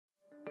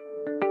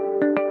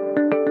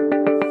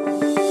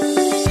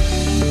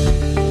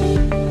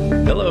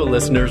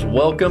listeners.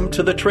 Welcome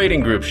to the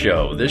Trading Group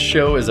Show. This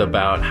show is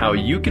about how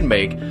you can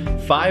make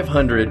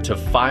 $500 to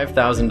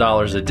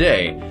 $5,000 a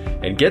day.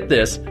 And get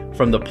this,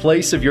 from the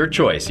place of your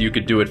choice. You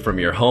could do it from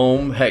your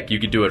home. Heck, you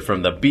could do it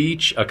from the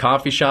beach, a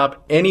coffee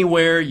shop,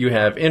 anywhere you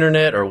have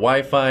internet or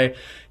Wi-Fi.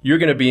 You're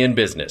going to be in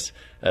business.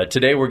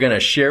 Today, we're going to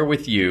share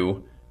with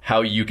you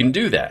how you can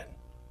do that.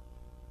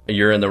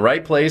 You're in the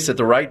right place at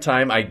the right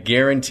time. I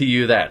guarantee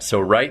you that.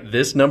 So write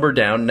this number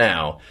down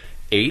now,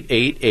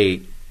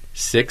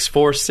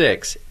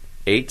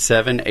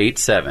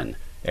 888-646-8787.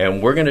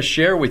 And we're going to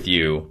share with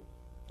you,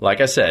 like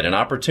I said, an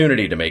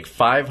opportunity to make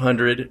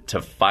 $500 to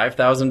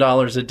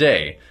 $5,000 a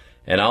day.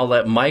 And I'll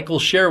let Michael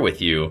share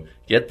with you,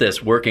 get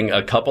this, working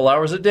a couple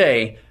hours a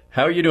day.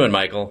 How are you doing,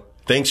 Michael?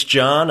 Thanks,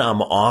 John.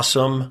 I'm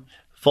awesome.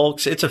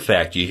 Folks, it's a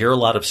fact. You hear a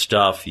lot of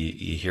stuff.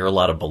 You hear a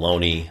lot of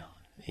baloney.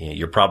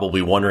 You're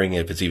probably wondering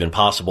if it's even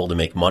possible to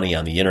make money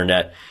on the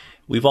internet.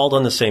 We've all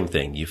done the same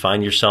thing. You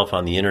find yourself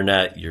on the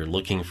internet. You're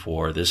looking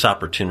for this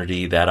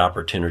opportunity, that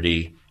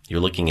opportunity.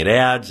 You're looking at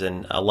ads,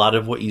 and a lot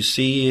of what you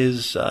see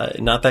is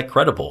not that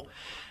credible.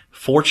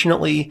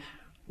 Fortunately,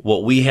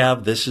 what we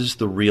have, this is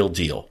the real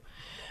deal.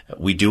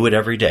 We do it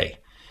every day.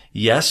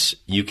 Yes,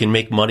 you can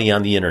make money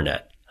on the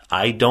internet.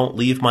 I don't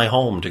leave my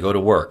home to go to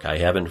work. I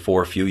haven't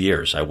for a few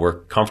years. I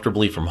work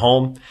comfortably from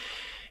home.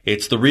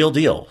 It's the real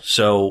deal.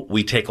 So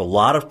we take a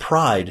lot of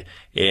pride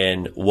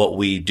in what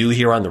we do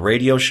here on the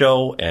radio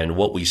show and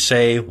what we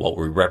say, what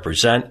we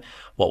represent,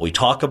 what we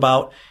talk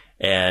about.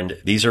 And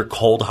these are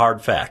cold,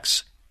 hard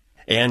facts.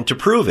 And to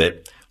prove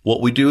it,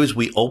 what we do is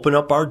we open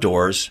up our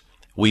doors.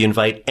 We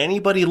invite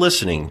anybody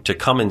listening to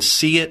come and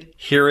see it,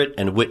 hear it,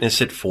 and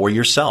witness it for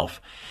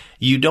yourself.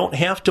 You don't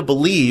have to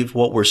believe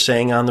what we're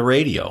saying on the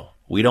radio.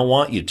 We don't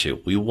want you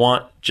to. We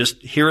want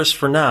just hear us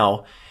for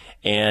now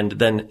and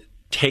then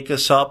take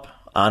us up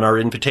on our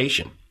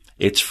invitation.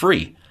 It's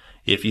free.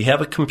 If you have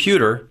a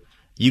computer,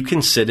 you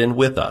can sit in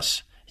with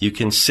us. You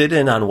can sit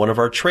in on one of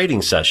our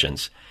trading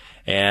sessions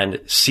and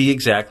see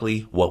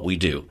exactly what we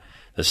do.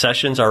 The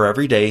sessions are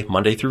every day,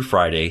 Monday through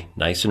Friday,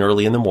 nice and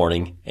early in the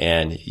morning,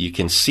 and you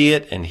can see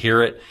it and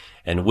hear it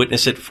and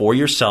witness it for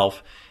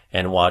yourself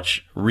and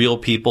watch real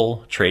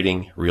people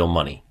trading real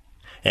money.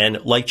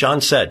 And like John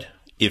said,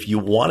 if you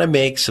want to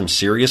make some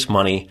serious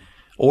money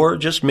or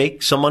just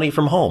make some money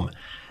from home,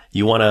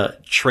 you want to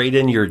trade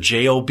in your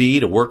JOB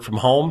to work from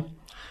home,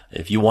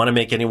 if you want to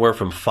make anywhere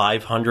from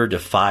 $500 to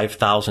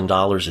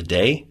 $5,000 a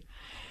day,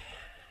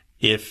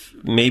 if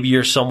maybe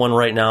you're someone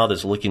right now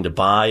that's looking to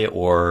buy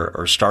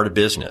or start a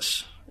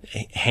business,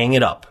 hang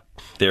it up.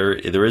 There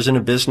isn't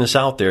a business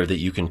out there that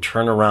you can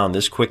turn around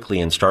this quickly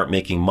and start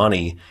making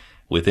money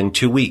within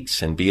 2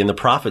 weeks and be in the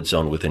profit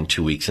zone within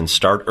 2 weeks and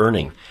start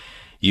earning.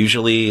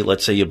 Usually,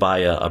 let's say you buy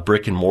a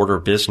brick and mortar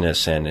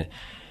business, and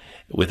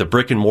with a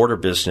brick and mortar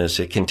business,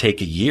 it can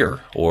take a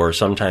year or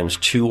sometimes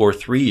 2 or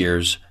 3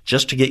 years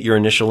just to get your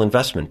initial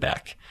investment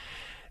back.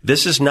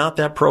 This is not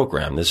that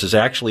program. This is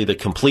actually the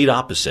complete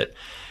opposite.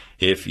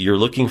 If you're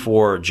looking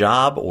for a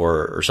job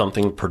or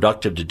something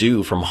productive to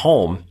do from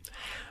home,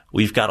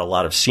 we've got a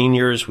lot of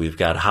seniors, we've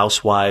got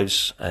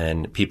housewives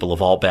and people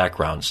of all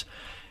backgrounds.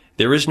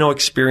 There is no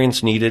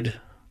experience needed.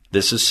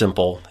 This is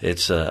simple.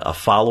 It's a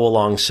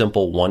follow-along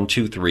simple 1,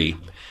 2, 3.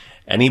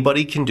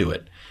 Anybody can do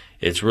it.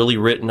 It's really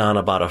written on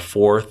about a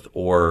 4th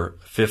or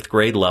 5th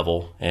grade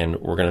level, and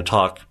we're going to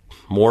talk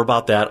more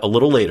about that a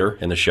little later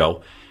in the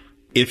show.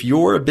 If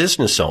you're a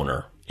business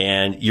owner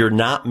and you're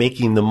not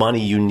making the money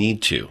you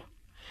need to,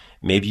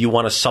 maybe you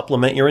want to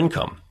supplement your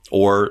income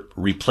or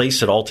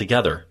replace it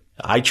altogether.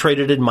 I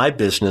traded in my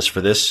business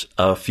for this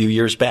a few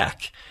years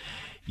back.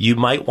 You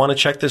might want to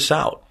check this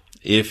out.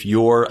 If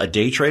you're a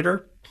day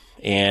trader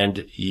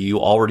and you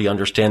already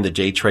understand the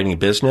day trading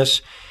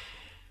business,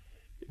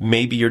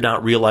 maybe you're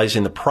not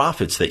realizing the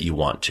profits that you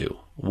want to.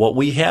 What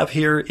we have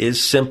here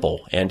is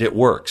simple and it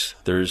works.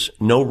 There's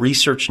no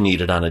research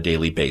needed on a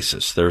daily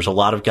basis. There's a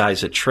lot of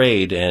guys that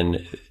trade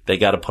and they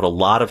got to put a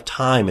lot of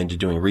time into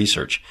doing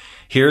research.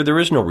 Here, there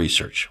is no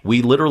research.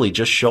 We literally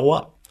just show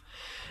up.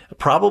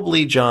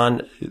 Probably,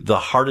 John, the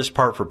hardest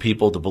part for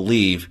people to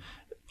believe,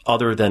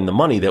 other than the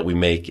money that we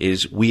make,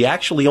 is we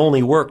actually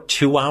only work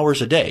 2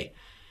 hours a day.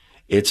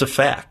 It's a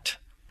fact.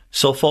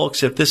 So,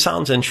 folks, if this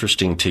sounds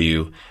interesting to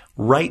you,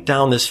 write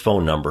down this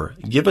phone number.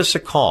 Give us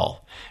a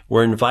call.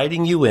 We're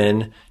inviting you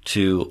in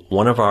to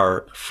one of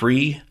our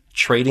free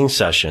trading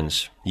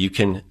sessions. You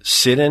can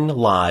sit in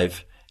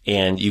live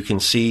and you can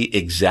see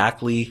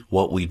exactly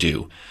what we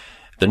do.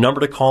 The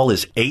number to call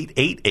is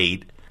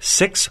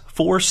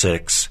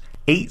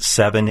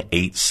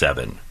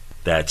 888-646-8787.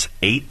 That's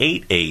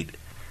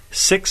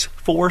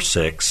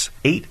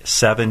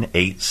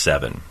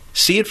 888-646-8787.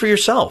 See it for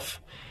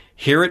yourself.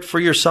 Hear it for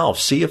yourself.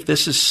 See if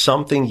this is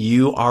something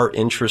you are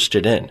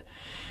interested in.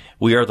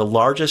 We are the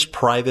largest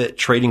private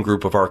trading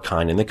group of our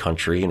kind in the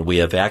country, and we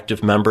have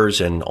active members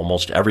in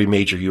almost every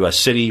major U.S.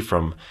 city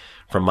from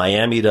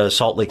Miami to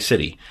Salt Lake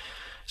City.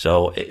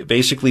 So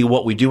basically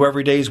what we do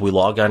every day is we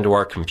log onto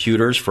our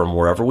computers from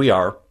wherever we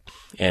are,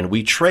 and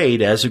we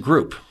trade as a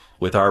group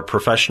with our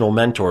professional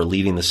mentor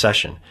leading the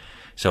session.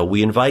 So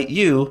we invite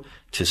you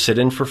to sit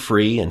in for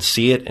free and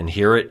see it and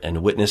hear it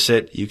and witness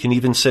it. You can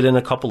even sit in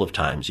a couple of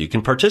times. You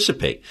can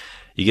participate.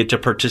 You get to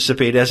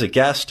participate as a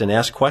guest and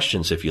ask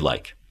questions if you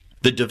like.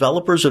 The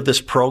developers of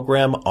this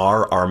program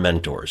are our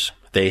mentors.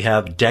 They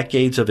have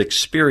decades of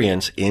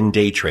experience in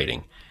day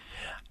trading.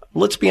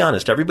 Let's be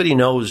honest, everybody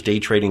knows day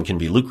trading can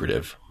be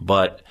lucrative,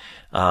 but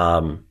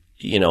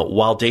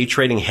while day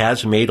trading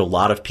has made a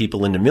lot of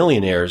people into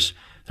millionaires,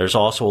 there's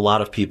also a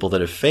lot of people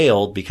that have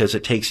failed because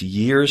it takes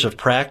years of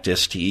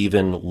practice to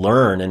even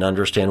learn and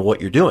understand what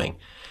you're doing.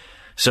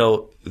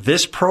 So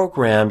this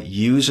program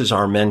uses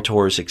our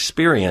mentors'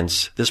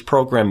 experience. This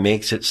program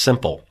makes it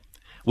simple.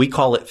 We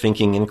call it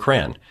thinking in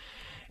CRAN.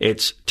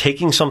 It's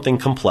taking something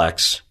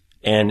complex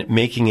and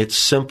making it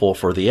simple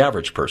for the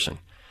average person.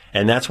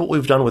 And that's what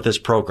we've done with this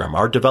program.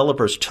 Our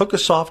developers took a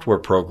software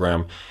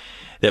program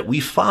that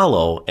we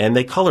follow and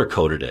they color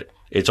coded it.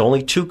 It's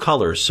only 2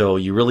 colors, so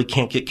you really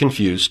can't get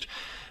confused.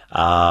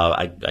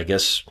 I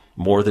guess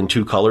more than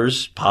 2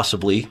 colors,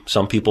 possibly.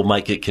 Some people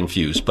might get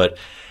confused, but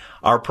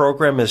our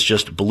program is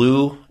just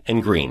blue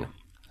and green.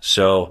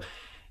 So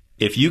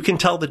if you can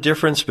tell the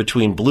difference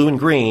between blue and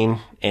green,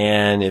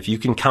 and if you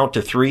can count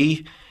to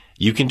 3,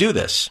 you can do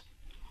this.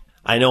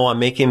 I know I'm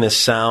making this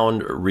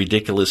sound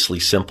ridiculously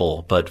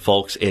simple, but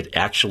folks, it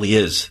actually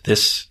is.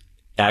 This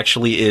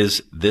actually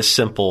is this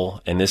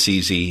simple and this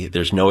easy.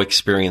 There's no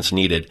experience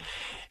needed.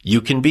 You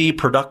can be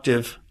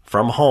productive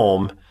from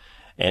home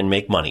and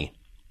make money.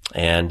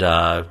 And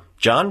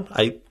John,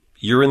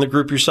 you're in the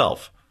group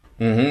yourself.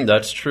 Mm-hmm,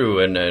 that's true.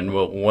 And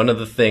one of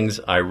the things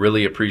I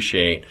really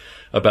appreciate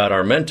about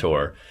our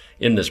mentor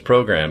in this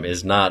program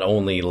is not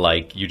only,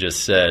 like you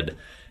just said,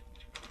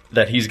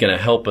 that he's going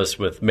to help us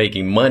with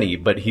making money,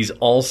 but he's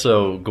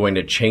also going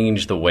to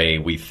change the way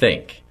we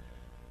think.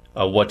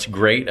 What's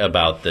great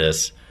about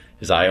this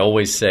is I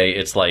always say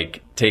it's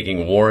like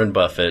taking Warren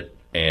Buffett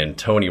and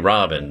Tony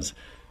Robbins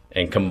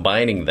and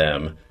combining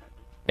them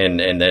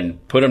and then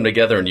put them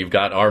together, and you've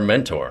got our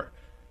mentor.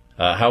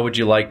 How would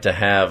you like to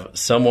have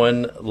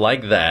someone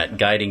like that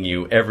guiding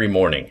you every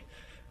morning,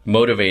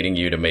 motivating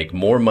you to make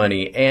more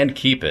money and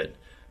keep it?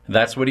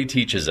 That's what he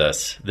teaches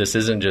us. This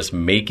isn't just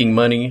making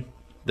money.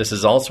 This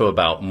is also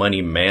about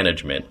money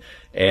management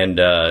and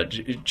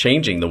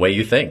changing the way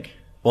you think.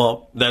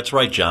 Well, that's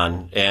right,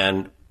 John.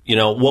 And,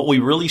 what we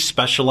really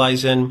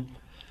specialize in,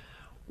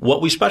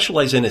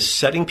 is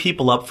setting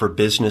people up for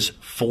business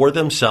for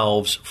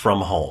themselves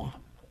from home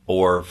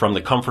or from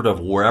the comfort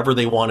of wherever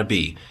they want to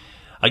be.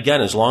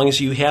 Again, as long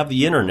as you have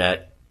the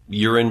internet,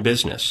 you're in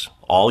business.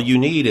 All you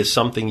need is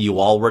something you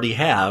already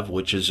have,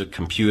 which is a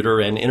computer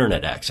and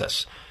internet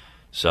access.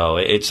 So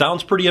it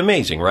sounds pretty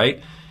amazing,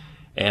 right?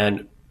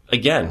 And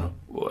again,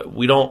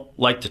 we don't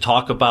like to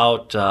talk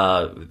about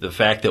the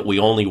fact that we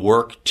only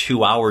work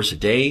 2 hours a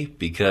day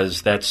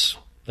because that's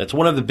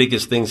one of the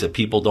biggest things that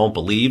people don't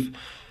believe.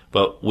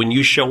 But when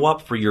you show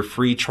up for your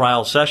free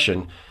trial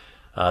session,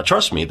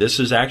 trust me, this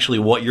is actually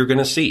what you're going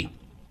to see.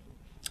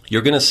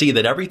 You're going to see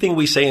that everything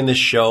we say in this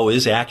show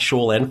is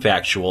actual and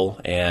factual,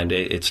 and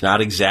it's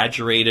not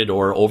exaggerated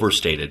or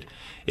overstated.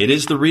 It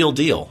is the real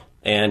deal,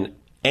 and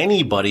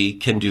anybody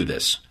can do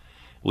this.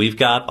 We've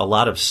got a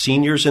lot of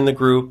seniors in the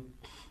group.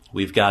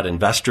 We've got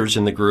investors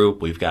in the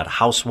group. We've got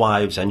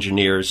housewives,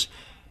 engineers.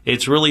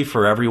 It's really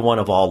for everyone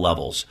of all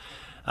levels.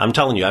 I'm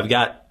telling you, I've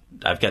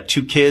got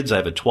 2 kids. I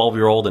have a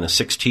 12-year-old and a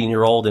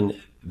 16-year-old, and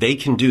they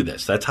can do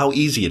this. That's how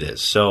easy it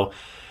is. So,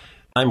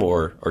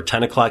 or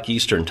 10 o'clock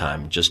Eastern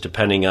time, just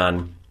depending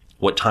on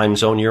what time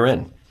zone you're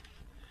in.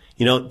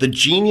 The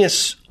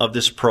genius of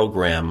this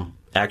program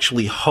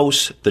actually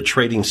hosts the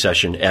trading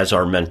session as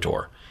our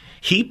mentor.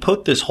 He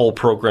put this whole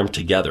program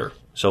together.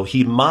 So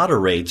he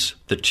moderates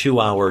the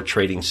 2-hour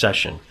trading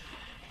session.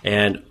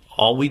 And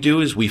all we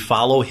do is we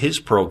follow his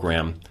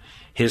program,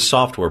 his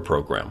software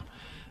program,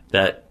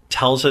 that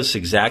tells us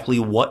exactly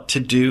what to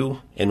do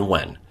and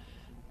when.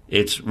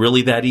 It's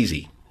really that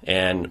easy.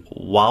 And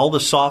while the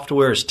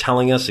software is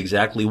telling us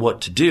exactly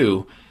what to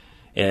do,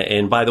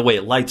 and by the way,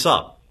 it lights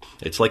up.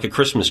 It's like a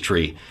Christmas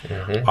tree.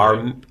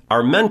 Mm-hmm.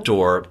 Our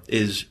mentor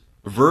is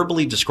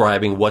verbally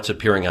describing what's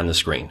appearing on the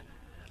screen.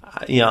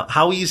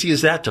 How easy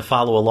is that to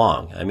follow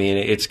along? I mean,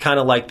 it's kind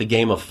of like the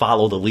game of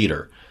follow the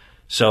leader.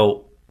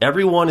 So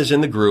everyone is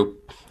in the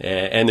group,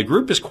 and the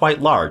group is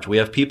quite large. We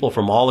have people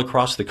from all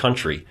across the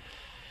country.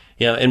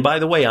 And by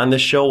the way, on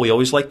this show, we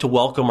always like to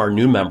welcome our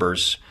new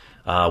members.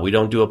 We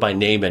don't do it by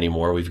name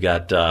anymore. We've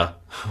got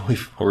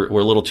we're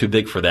a little too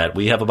big for that.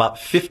 We have about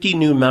 50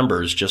 new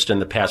members just in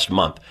the past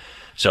month.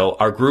 So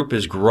our group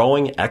is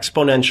growing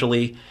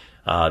exponentially.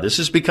 This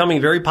is becoming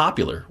very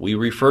popular. We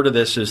refer to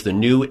this as the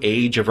new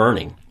age of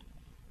earning.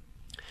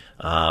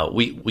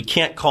 We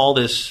can't call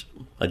this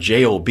a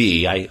job.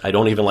 I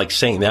don't even like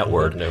saying that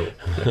word. No.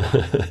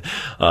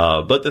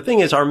 But the thing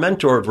is, our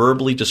mentor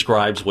verbally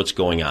describes what's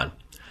going on.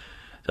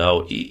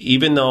 So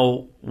even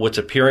though what's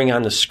appearing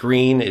on the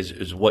screen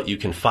is what you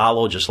can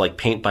follow, just like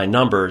paint by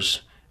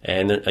numbers,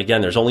 and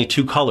again, there's only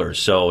 2 colors,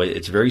 so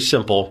it's very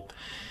simple.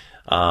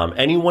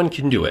 Anyone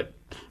can do it.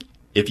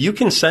 If you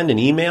can send an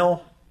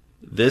email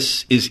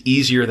This is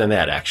easier than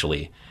that,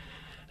 actually.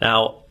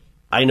 Now,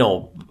 I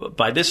know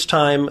by this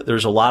time,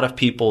 there's a lot of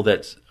people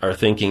that are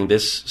thinking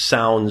this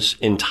sounds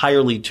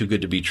entirely too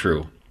good to be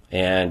true.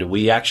 And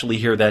we actually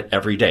hear that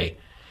every day.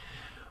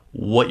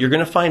 What you're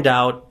going to find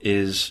out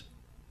is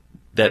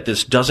that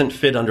this doesn't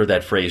fit under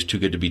that phrase, too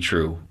good to be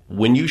true.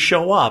 When you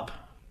show up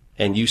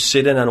and you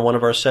sit in on one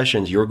of our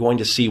sessions, you're going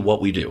to see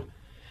what we do.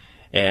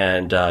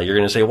 And you're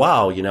going to say,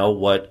 wow, you know,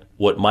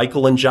 what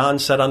Michael and John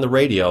said on the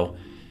radio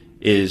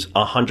is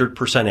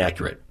 100%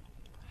 accurate.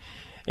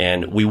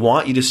 And we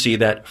want you to see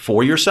that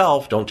for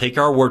yourself. Don't take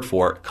our word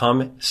for it.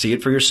 Come see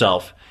it for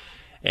yourself.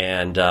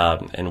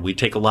 And we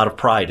take a lot of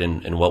pride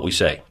in what we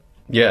say.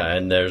 Yeah,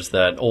 and there's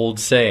that old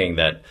saying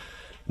that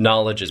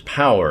knowledge is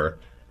power.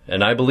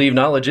 And I believe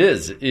knowledge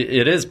it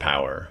is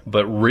power.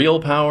 But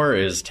real power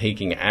is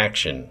taking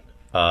action.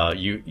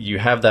 You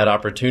have that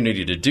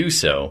opportunity to do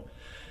so.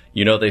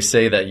 You know, they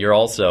say that you're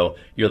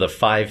the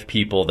 5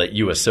 people that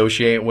you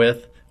associate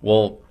with.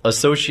 Well,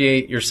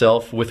 associate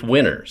yourself with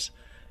winners.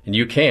 And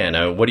you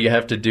can. What do you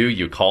have to do?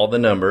 You call the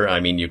number.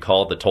 You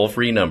call the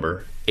toll-free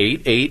number,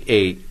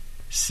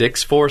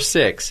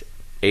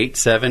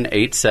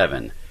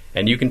 888-646-8787.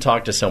 And you can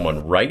talk to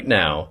someone right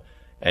now,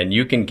 and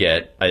you can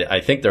get, I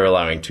think they're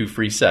allowing 2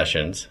 free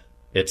sessions.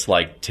 It's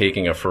like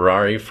taking a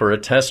Ferrari for a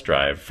test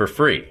drive for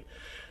free.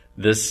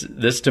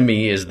 This to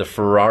me is the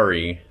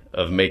Ferrari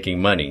of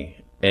making money.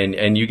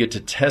 And you get to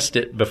test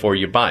it before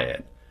you buy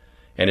it.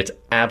 And it's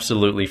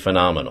absolutely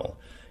phenomenal.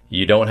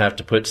 You don't have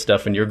to put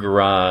stuff in your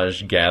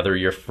garage, gather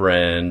your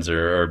friends,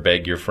 or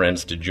beg your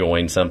friends to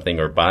join something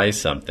or buy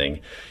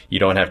something. You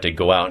don't have to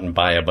go out and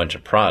buy a bunch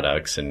of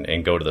products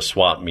and go to the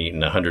swap meet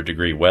in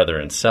 100-degree weather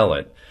and sell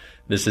it.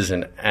 This is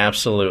an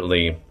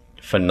absolutely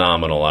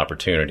phenomenal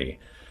opportunity.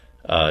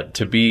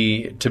 To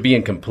be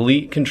in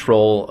complete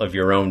control of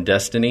your own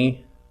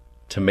destiny,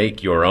 to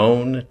make your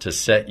own, to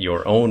set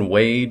your own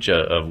wage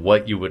of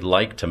what you would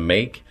like to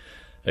make.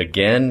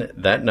 Again,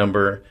 that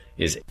number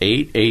is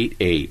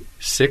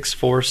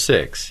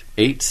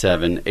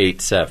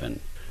 888-646-8787.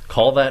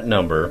 Call that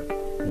number.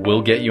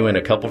 We'll get you in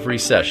a couple free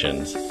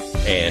sessions,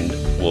 and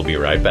we'll be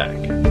right back.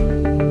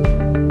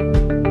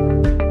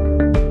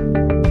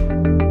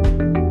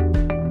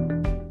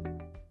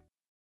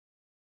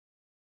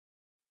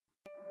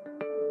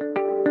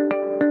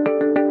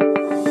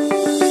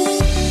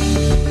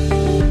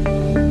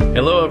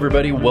 Hello,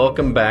 everybody.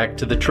 Welcome back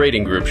to the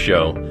Trading Group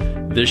Show.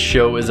 This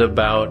show is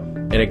about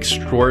an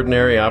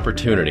extraordinary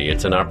opportunity.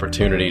 It's an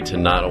opportunity to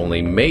not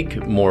only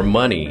make more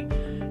money,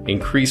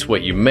 increase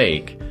what you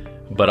make,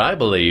 but I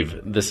believe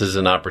this is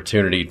an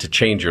opportunity to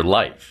change your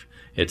life.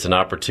 It's an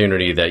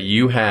opportunity that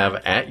you have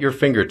at your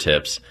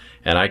fingertips,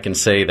 and I can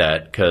say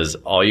that because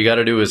all you got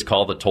to do is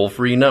call the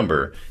toll-free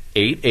number,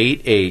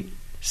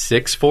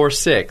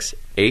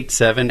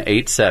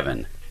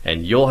 888-646-8787,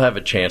 and you'll have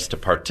a chance to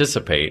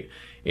participate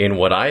in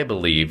what I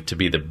believe to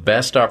be the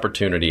best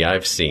opportunity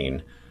I've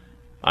seen.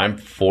 I'm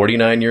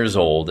 49 years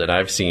old, and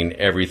I've seen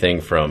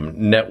everything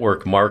from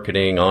network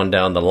marketing on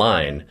down the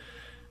line.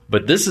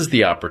 But this is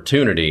the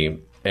opportunity,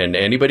 and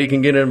anybody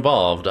can get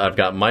involved. I've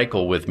got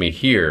Michael with me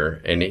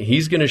here, and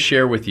he's going to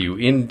share with you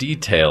in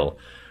detail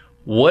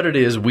what it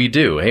is we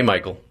do. Hey,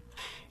 Michael.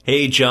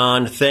 Hey,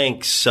 John.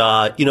 Thanks.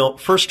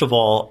 First of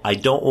all, I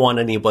don't want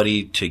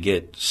anybody to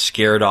get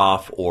scared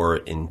off or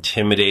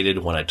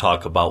intimidated when I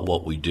talk about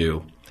what we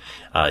do.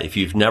 If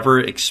you've never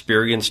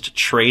experienced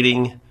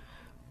trading,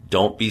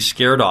 don't be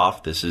scared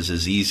off. This is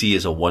as easy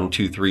as a 1,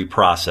 2, 3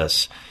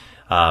 process.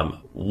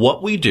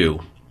 What we do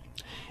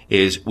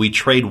is we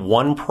trade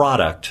one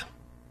product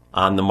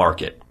on the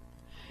market.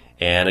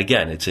 And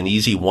again, it's an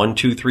easy 1,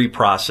 2, 3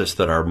 process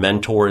that our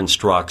mentor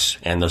instructs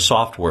and the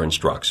software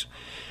instructs.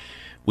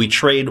 We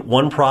trade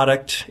one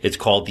product. It's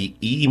called the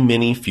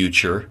E-mini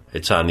future.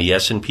 It's on the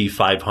S&P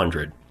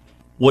 500.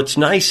 What's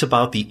nice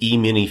about the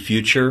E-mini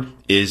future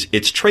is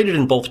it's traded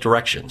in both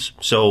directions.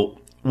 So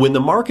when the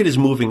market is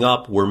moving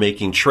up, we're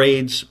making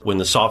trades when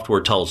the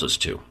software tells us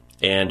to.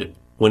 And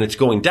when it's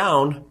going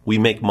down, we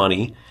make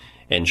money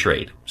and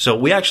trade. So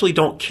we actually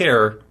don't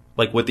care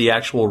what the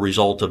actual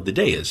result of the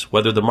day is.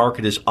 Whether the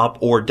market is up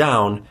or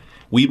down,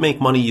 we make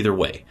money either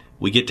way.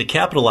 We get to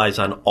capitalize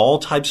on all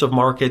types of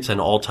markets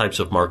and all types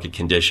of market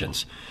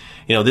conditions.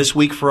 This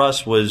week for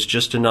us was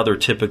just another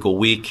typical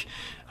week.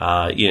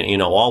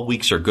 All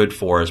weeks are good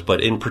for us,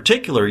 but in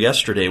particular,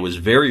 yesterday was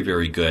very,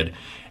 very good.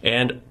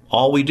 And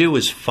all we do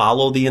is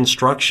follow the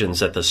instructions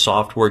that the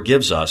software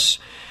gives us.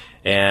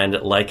 And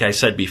like I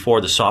said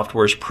before, the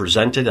software is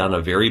presented on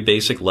a very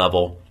basic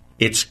level.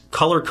 It's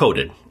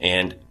color-coded,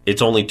 and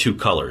it's only 2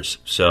 colors.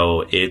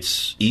 So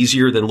it's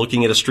easier than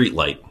looking at a street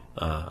light.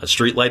 A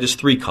street light is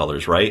 3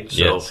 colors, right?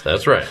 Yes,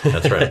 that's right.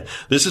 That's right.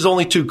 This is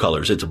only 2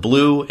 colors. It's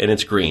blue and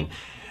it's green.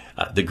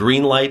 The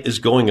green light is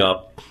going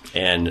up,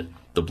 and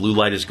the blue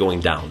light is going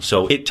down.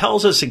 So it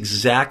tells us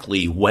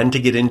exactly when to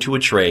get into a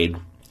trade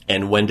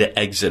and when to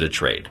exit a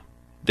trade.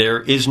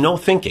 There is no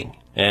thinking,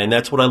 and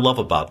that's what I love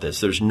about this.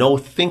 There's no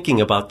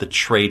thinking about the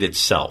trade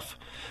itself.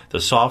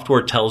 The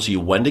software tells you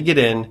when to get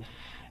in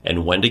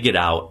and when to get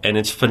out, and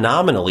it's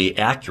phenomenally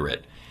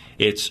accurate.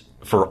 It's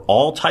for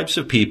all types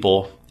of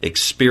people,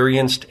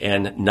 experienced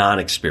and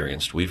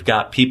non-experienced. We've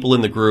got people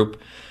in the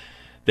group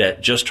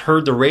that just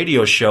heard the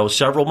radio show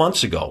several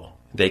months ago.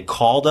 They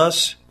called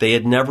us. They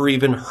had never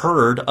even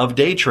heard of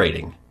day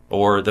trading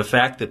or the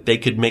fact that they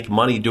could make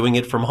money doing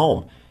it from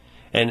home.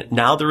 And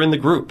now they're in the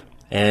group,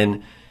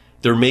 and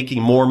they're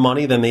making more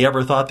money than they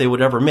ever thought they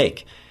would ever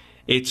make.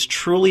 It's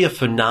truly a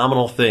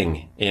phenomenal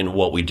thing in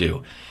what we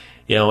do.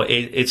 You know,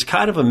 it's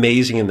kind of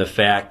amazing in the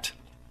fact,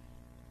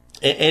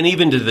 and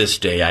even to this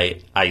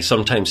day, I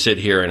sometimes sit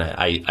here and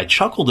I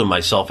chuckle to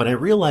myself, and I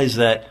realize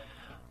that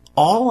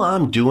all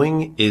I'm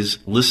doing is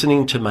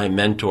listening to my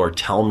mentor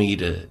tell me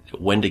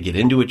when to get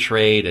into a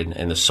trade,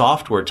 and the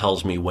software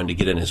tells me when to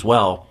get in as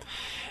well.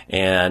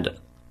 And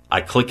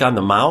I click on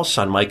the mouse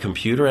on my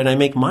computer and I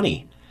make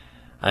money.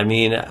 I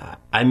mean,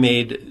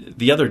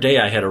 the other day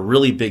I had a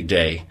really big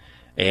day,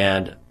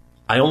 and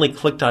I only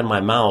clicked on my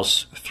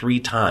mouse 3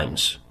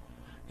 times.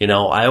 You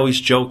know, I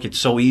always joke it's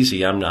so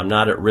easy. I'm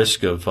not at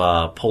risk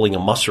of pulling a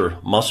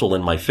muscle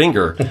in my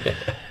finger.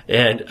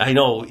 And I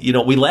know, you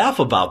know, we laugh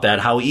about that,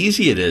 how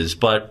easy it is,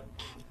 but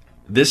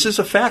this is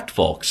a fact,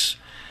 folks.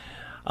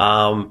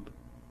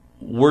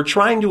 We're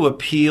trying to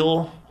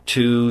appeal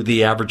to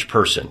the average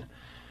person.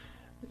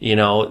 You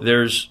know,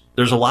 there's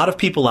a lot of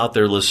people out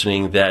there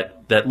listening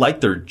that like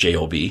their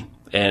job,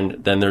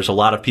 and then there's a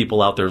lot of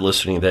people out there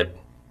listening that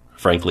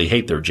frankly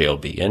hate their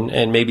job,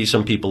 and maybe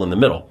some people in the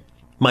middle.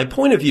 My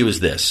point of view is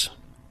this: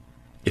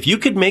 if you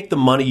could make the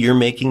money you're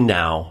making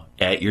now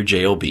at your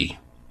job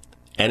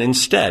and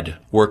instead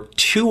work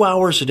 2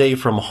 hours a day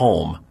from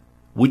home,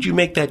 would you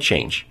make that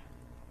change?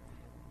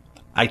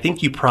 I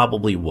think you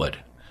probably would.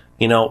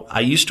 You know, I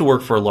used to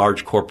work for a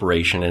large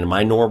corporation, and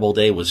my normal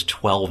day was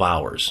 12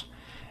 hours.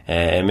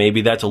 And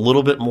maybe that's a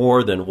little bit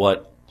more than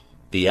what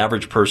the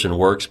average person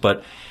works,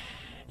 but,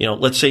 you know,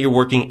 let's say you're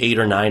working 8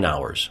 or 9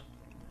 hours.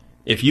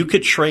 If you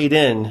could trade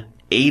in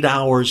 8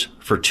 hours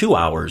for 2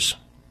 hours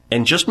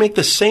and just make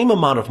the same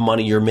amount of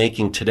money you're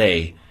making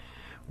today,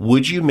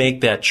 would you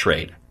make that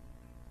trade?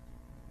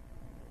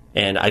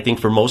 And I think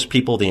for most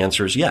people, the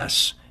answer is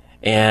yes.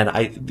 And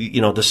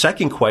the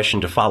second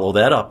question to follow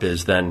that up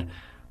is then,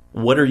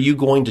 what are you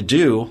going to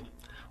do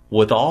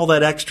with all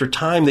that extra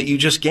time that you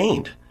just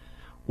gained?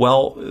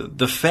 Well,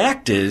 the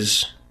fact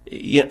is,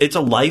 it's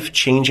a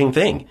life-changing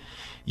thing.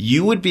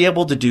 You would be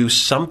able to do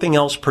something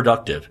else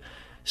productive,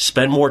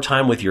 spend more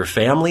time with your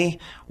family,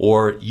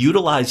 or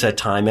utilize that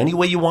time any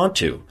way you want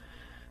to.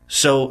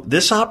 So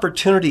this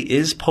opportunity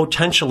is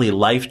potentially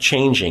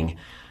life-changing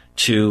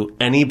to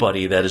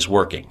anybody that is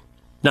working.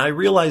 Now, I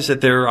realize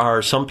that there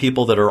are some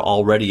people that are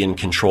already in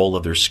control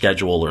of their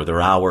schedule or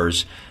their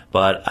hours,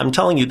 but I'm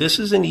telling you, this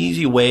is an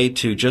easy way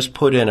to just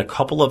put in a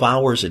couple of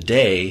hours a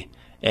day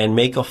and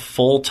make a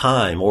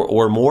full-time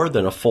or more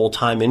than a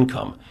full-time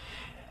income.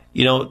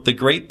 You know, the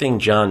great thing,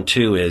 John,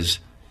 too, is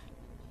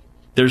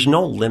there's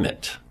no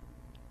limit.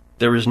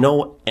 There is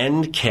no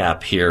end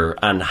cap here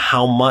on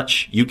how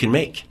much you can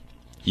make.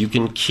 You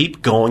can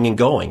keep going and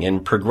going,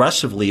 and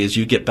progressively as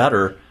you get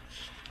better,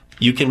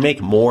 you can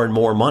make more and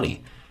more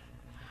money.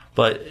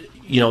 But,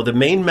 you know, the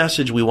main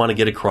message we want to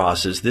get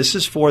across is this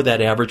is for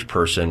that average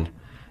person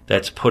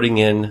that's putting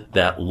in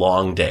that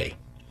long day.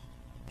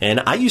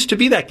 And I used to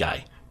be that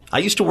guy. I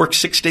used to work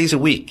 6 days a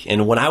week,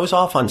 and when I was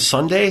off on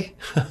Sunday,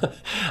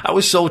 I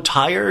was so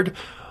tired.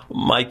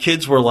 My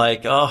kids were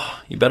like, "Oh,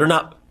 you better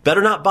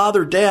not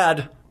bother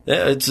Dad.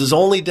 It's his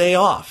only day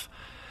off."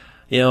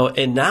 You know,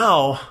 and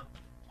now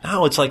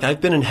it's like I've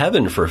been in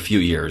heaven for a few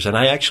years, and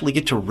I actually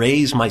get to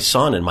raise my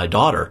son and my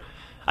daughter.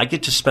 I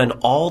get to spend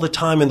all the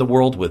time in the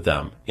world with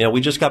them. You know,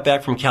 we just got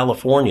back from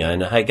California,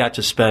 and I got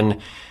to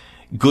spend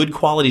good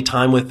quality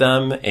time with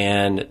them,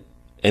 and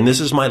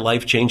this is my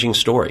life-changing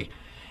story.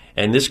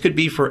 And this could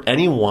be for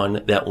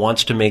anyone that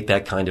wants to make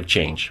that kind of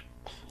change.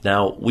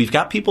 Now, we've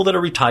got people that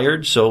are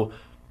retired, so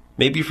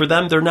maybe for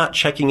them, they're not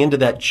checking into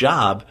that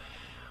job,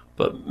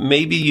 but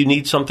maybe you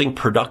need something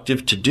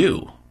productive to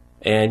do.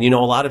 And, you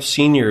know, a lot of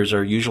seniors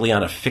are usually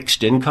on a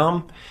fixed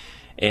income,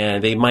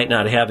 and they might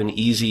not have an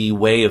easy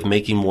way of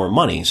making more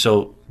money.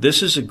 So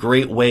this is a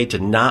great way to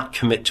not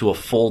commit to a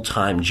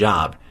full-time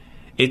job.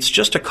 It's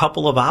just a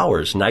couple of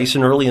hours, nice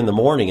and early in the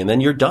morning, and then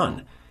you're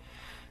done.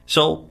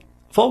 So,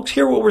 folks,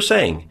 hear what we're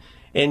saying.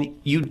 And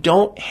you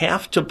don't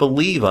have to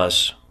believe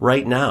us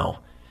right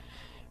now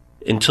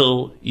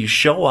until you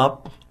show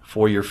up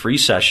for your free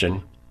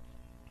session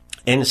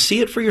and see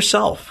it for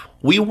yourself.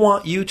 We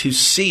want you to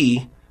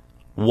see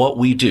what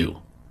we do.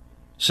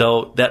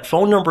 So that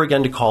phone number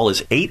again to call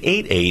is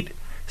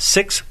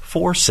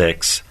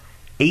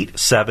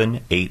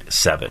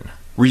 888-646-8787.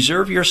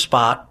 Reserve your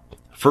spot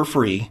for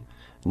free,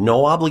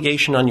 no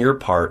obligation on your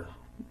part.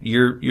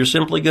 You're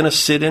simply going to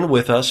sit in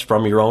with us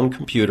from your own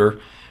computer.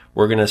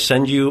 We're going to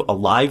send you a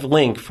live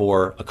link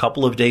for a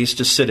couple of days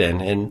to sit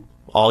in, and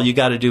all you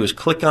got to do is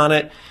click on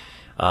it.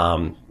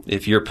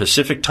 If you're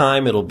Pacific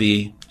time, it'll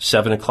be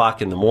 7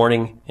 o'clock in the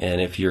morning, and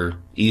if you're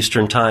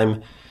Eastern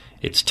time,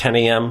 it's 10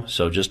 a.m.,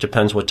 so it just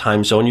depends what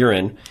time zone you're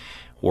in.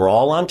 We're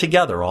all on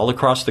together all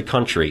across the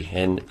country.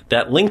 And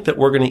that link that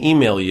we're going to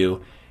email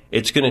you,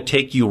 it's going to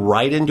take you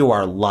right into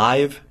our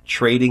live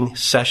trading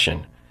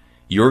session.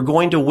 You're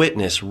going to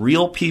witness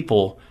real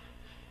people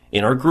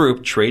in our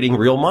group trading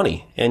real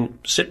money. And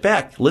sit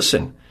back,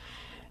 listen,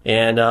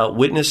 and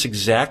witness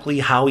exactly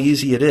how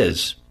easy it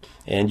is.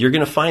 And you're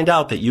going to find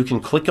out that you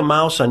can click a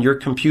mouse on your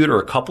computer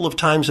a couple of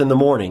times in the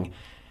morning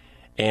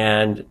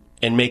and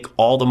make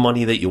all the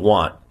money that you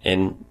want,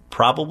 and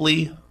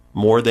probably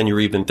more than you're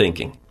even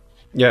thinking.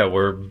 Yeah,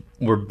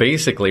 we're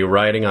basically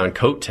riding on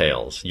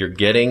coattails. You're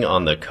getting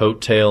on the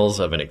coattails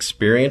of an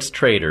experienced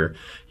trader,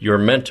 your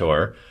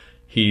mentor.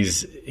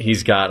 He's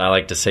got, I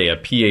like to say, a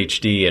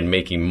PhD in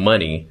making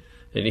money.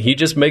 And he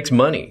just makes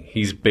money.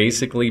 He's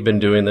basically been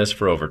doing this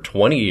for over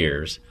 20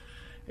 years,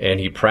 and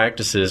he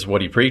practices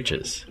what he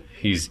preaches.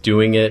 He's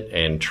doing it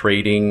and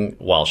trading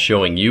while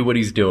showing you what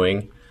he's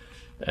doing.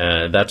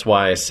 That's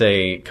why I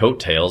say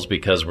coattails,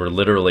 because we're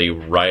literally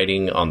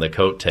riding on the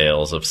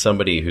coattails of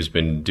somebody who's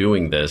been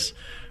doing this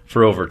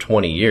for over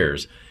 20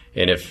 years.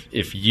 And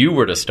if you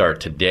were to start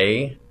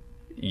today,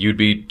 you'd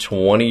be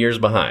 20 years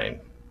behind.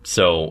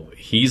 So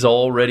he's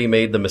already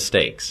made the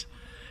mistakes.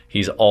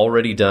 He's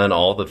already done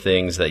all the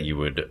things that you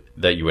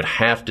would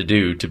have to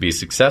do to be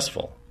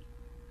successful.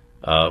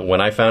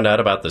 When I found out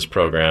about this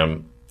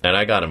program and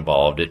I got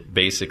involved, it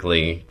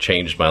basically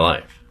changed my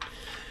life.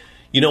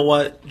 You know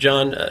what,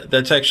 John?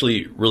 That's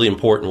actually really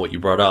important what you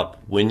brought up.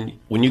 When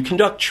you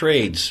conduct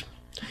trades,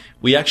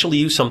 we actually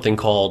use something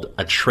called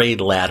a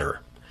trade ladder.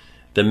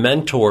 The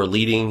mentor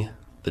leading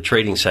the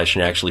trading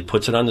session actually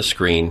puts it on the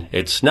screen.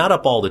 It's not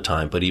up all the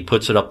time, but he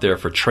puts it up there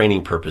for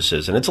training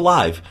purposes, and it's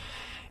live.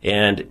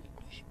 And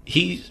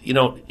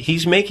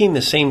he's making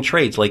the same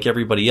trades like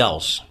everybody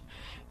else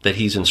that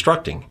he's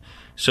instructing.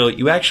 So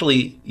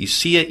you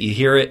see it, you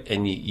hear it,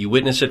 and you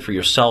witness it for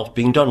yourself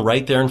being done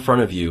right there in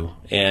front of you.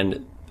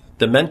 And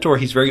the mentor,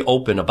 he's very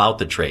open about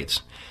the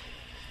trades.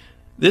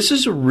 This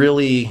is a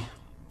really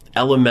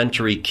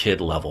elementary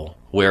kid level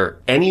where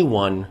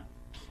anyone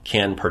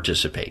can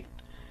participate.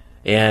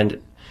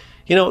 And,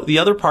 the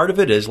other part of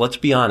it is, let's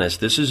be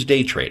honest, this is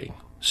day trading.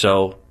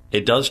 So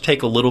it does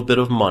take a little bit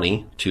of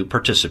money to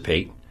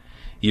participate.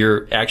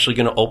 You're actually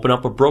going to open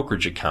up a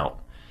brokerage account,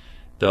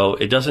 though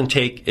it doesn't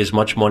take as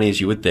much money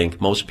as you would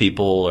think. Most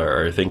people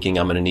are thinking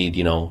I'm going to need,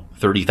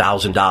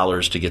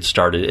 $30,000 to get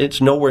started. It's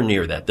nowhere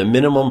near that. The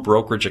minimum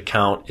brokerage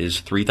account is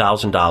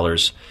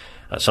 $3,000,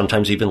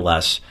 sometimes even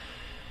less.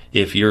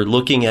 If you're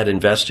looking at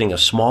investing a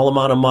small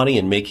amount of money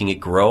and making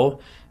it grow,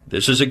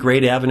 this is a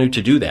great avenue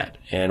to do that.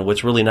 And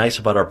what's really nice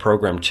about our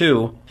program,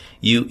 too,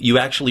 you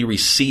actually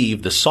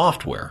receive the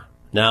software.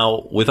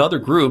 Now, with other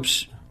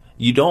groups,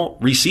 you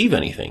don't receive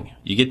anything.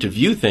 You get to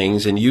view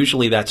things, and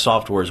usually that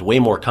software is way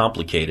more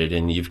complicated,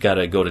 and you've got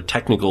to go to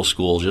technical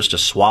school just to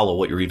swallow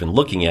what you're even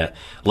looking at,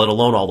 let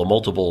alone all the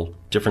multiple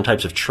different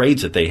types of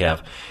trades that they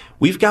have.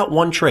 We've got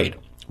one trade.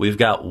 We've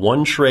got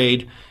one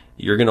trade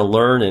you're going to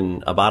learn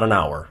in about an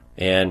hour,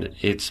 and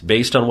it's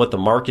based on what the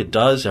market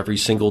does every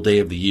single day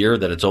of the year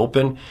that it's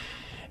open,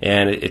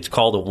 and it's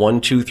called a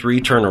 1, 2,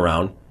 3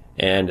 turnaround,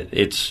 and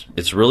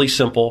it's really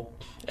simple.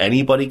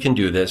 Anybody can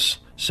do this.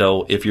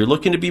 So if you're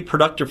looking to be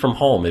productive from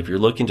home, if you're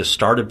looking to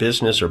start a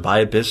business or buy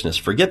a business,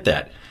 forget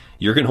that.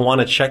 You're going to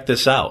want to check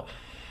this out.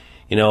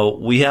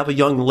 We have a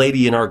young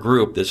lady in our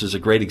group. This is a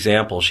great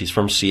example. She's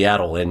from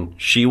Seattle, and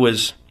she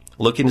was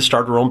looking to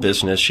start her own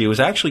business. She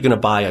was actually going to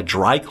buy a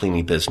dry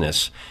cleaning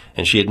business,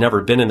 and she had never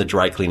been in the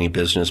dry cleaning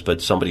business,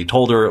 but somebody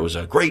told her it was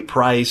a great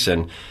price,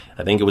 and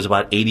I think it was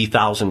about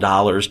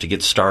 $80,000 to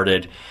get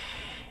started.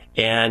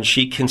 And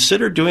she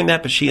considered doing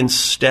that, but she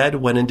instead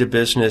went into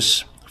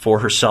business for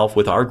herself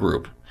with our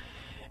group.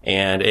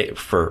 And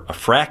for a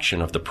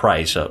fraction of the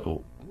price,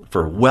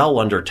 for well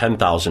under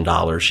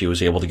 $10,000, she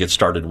was able to get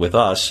started with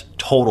us,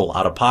 total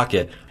out of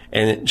pocket.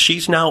 And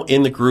she's now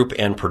in the group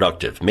and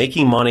productive,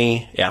 making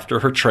money after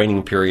her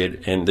training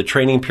period. And the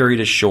training period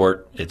is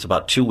short. It's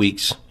about 2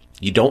 weeks.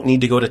 You don't need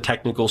to go to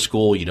technical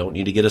school. You don't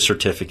need to get a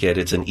certificate.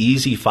 It's an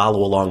easy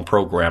follow-along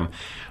program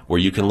where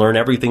you can learn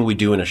everything we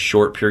do in a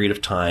short period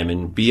of time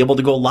and be able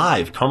to go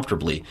live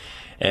comfortably.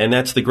 And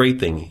that's the great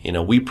thing.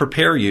 We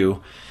prepare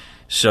you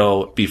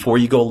so before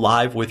you go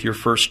live with your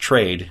first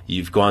trade,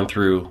 you've gone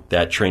through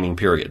that training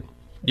period.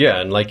 Yeah,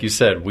 and like you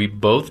said, we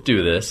both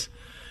do this.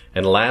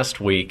 And last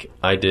week,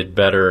 I did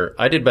better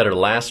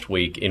last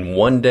week in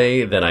one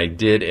day than I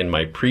did in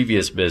my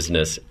previous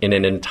business in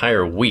an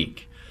entire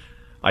week.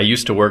 I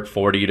used to work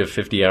 40 to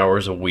 50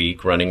 hours a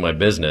week running my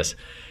business,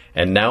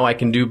 and now I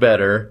can do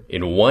better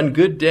in one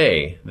good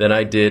day than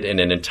I did in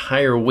an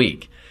entire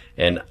week.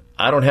 And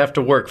I don't have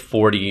to work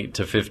 40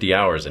 to 50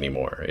 hours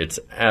anymore. It's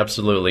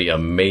absolutely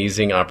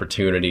amazing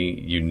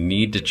opportunity. You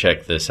need to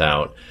check this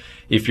out.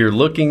 If you're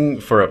looking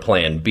for a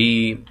plan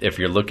B, if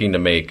you're looking to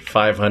make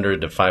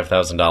 $500 to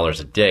 $5,000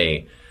 a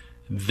day,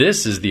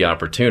 this is the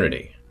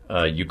opportunity.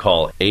 You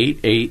call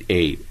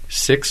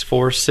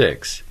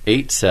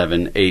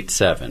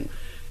 888-646-8787.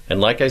 And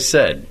like I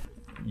said,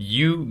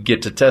 you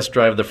get to test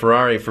drive the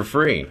Ferrari for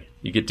free.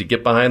 You get to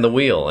get behind the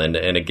wheel. And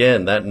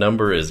again, that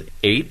number is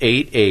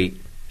 888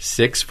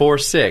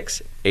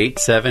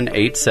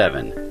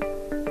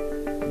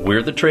 888-646-8787.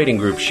 We're the Trading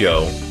Group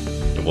Show,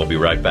 and we'll be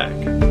right back.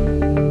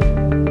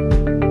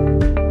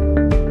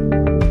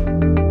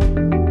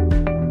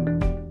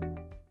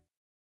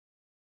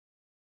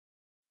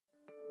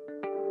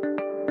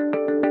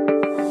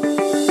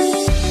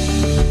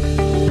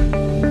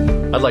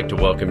 I'd like to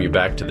welcome you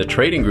back to the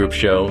Trading Group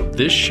Show.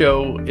 This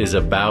show is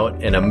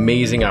about an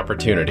amazing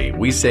opportunity.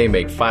 We say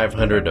make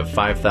 $500 to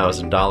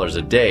 $5,000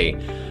 a day.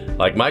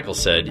 Like Michael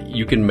said,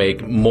 you can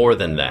make more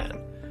than that.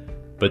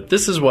 But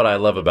this is what I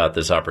love about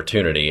this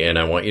opportunity, and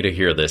I want you to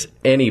hear this.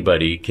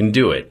 Anybody can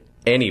do it.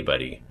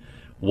 Anybody.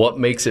 What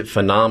makes it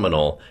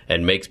phenomenal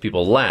and makes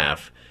people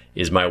laugh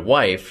is my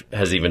wife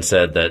has even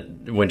said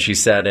that when she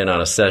sat in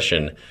on a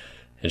session,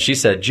 and she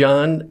said,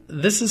 John,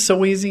 this is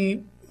so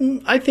easy,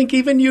 I think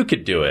even you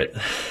could do it.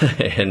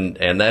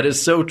 and that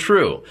is so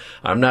true.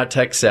 I'm not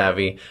tech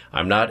savvy.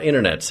 I'm not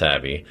internet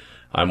savvy.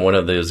 I'm one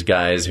of those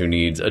guys who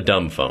needs a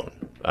dumb phone.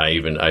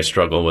 I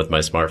struggle with my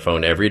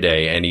smartphone every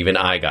day, and even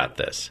I got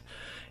this.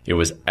 It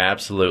was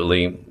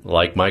absolutely,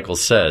 like Michael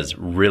says,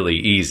 really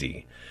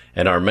easy.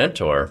 And our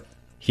mentor,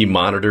 he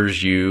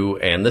monitors you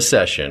and the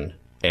session,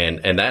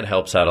 and that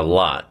helps out a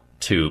lot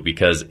too,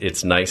 because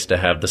it's nice to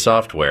have the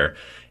software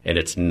and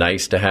it's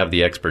nice to have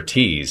the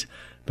expertise.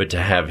 But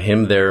to have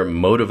him there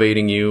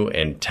motivating you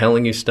and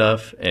telling you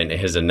stuff, and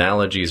his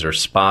analogies are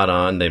spot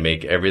on. They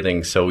make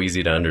everything so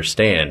easy to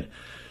understand.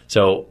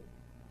 So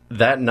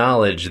that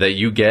knowledge that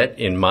you get,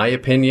 in my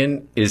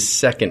opinion, is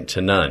second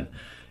to none.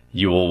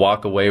 You will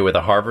walk away with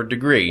a Harvard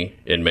degree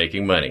in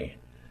making money.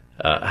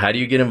 How do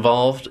you get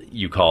involved?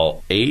 You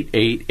call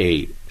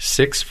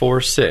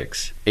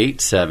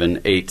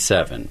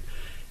 888-646-8787.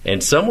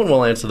 And someone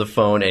will answer the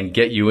phone and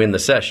get you in the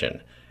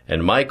session.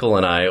 And Michael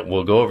and I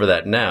will go over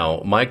that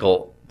now.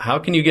 Michael, how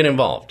can you get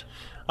involved?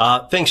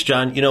 Thanks,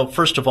 John.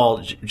 First of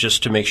all,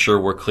 just to make sure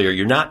we're clear,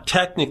 you're not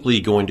technically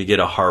going to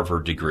get a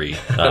Harvard degree.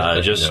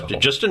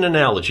 Just an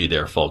analogy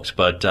there, folks.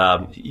 But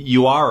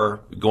you are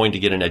going to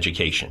get an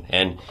education.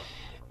 And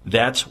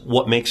that's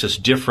what makes us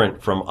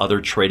different from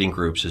other trading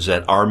groups, is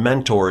that our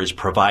mentor is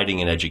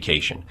providing an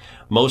education.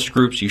 Most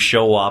groups, you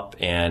show up,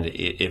 and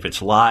if it's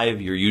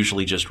live, you're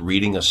usually just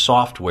reading a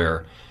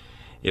software.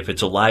 If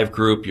it's a live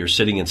group, you're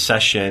sitting in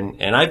session.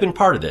 And I've been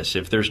part of this.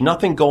 If there's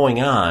nothing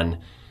going on,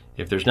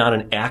 if there's not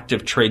an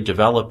active trade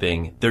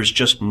developing, there's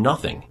just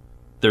nothing.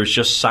 There's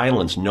just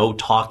silence, no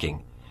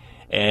talking.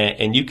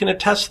 And you can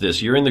attest to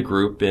this. You're in the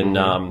group, and,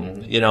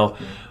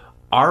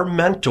 our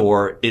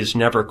mentor is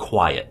never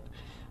quiet.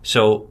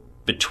 So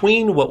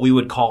between what we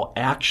would call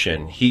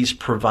action, he's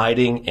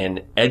providing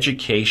an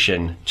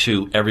education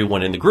to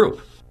everyone in the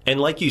group. And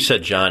like you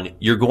said, John,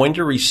 you're going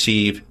to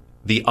receive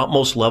the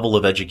utmost level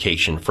of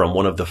education from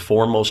one of the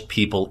foremost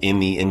people in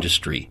the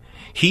industry.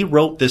 He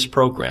wrote this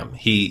program.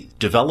 He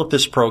developed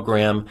this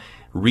program,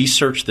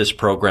 researched this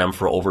program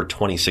for over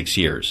 26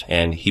 years,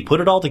 and he put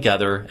it all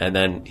together, and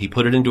then he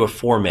put it into a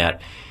format.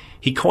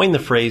 He coined the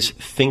phrase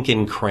think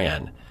in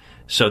CRAN,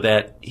 so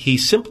that he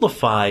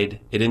simplified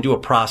it into a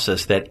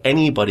process that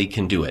anybody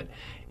can do it.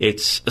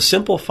 It's a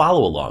simple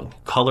follow-along,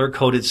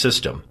 color-coded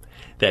system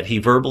that he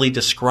verbally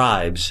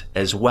describes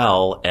as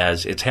well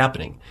as it's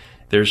happening.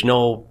 There's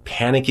no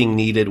panicking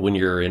needed when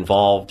you're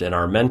involved, and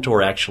our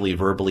mentor actually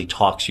verbally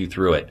talks you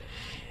through it.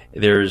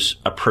 There's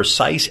a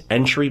precise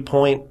entry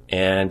point,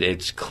 and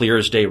it's clear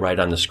as day right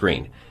on the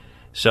screen.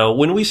 So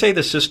when we say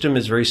the system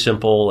is very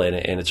simple and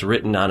it's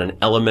written on an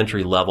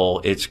elementary level,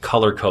 it's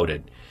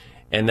color-coded.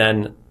 And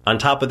then on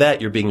top of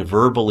that, you're being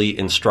verbally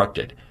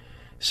instructed.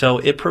 So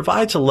it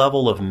provides a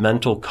level of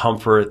mental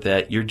comfort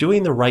that you're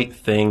doing the right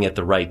thing at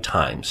the right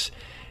times.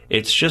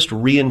 It's just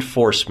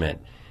reinforcement.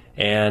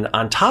 And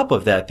on top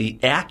of that, the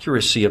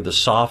accuracy of the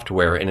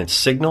software and its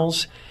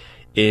signals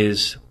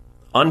is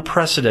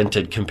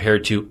unprecedented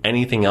compared to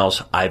anything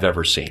else I've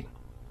ever seen.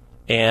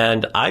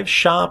 And I've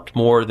shopped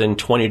more than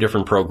 20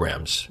 different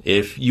programs.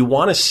 If you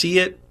want to see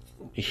it,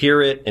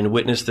 hear it, and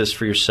witness this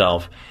for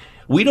yourself,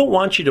 we don't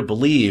want you to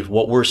believe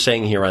what we're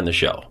saying here on the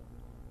show.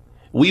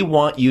 We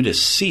want you to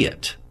see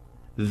it.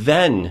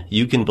 Then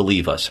you can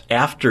believe us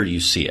after you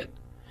see it.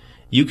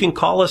 You can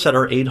call us at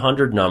our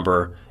 800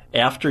 number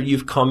after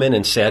you've come in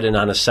and sat in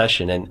on a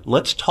session, and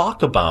let's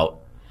talk about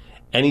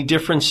any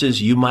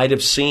differences you might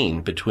have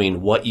seen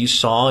between what you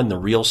saw in the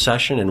real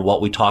session and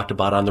what we talked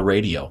about on the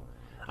radio.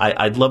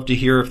 I'd love to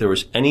hear if there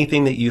was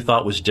anything that you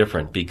thought was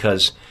different,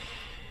 because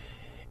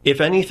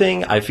if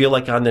anything, I feel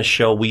like on this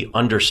show we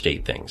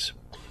understate things.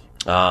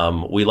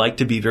 We like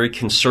to be very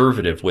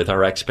conservative with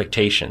our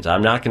expectations.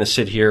 I'm not going to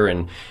sit here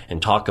and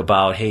talk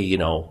about, hey,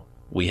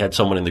 we had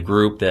someone in the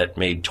group that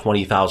made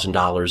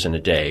 $20,000 in a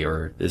day,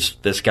 or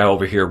this guy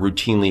over here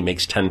routinely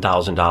makes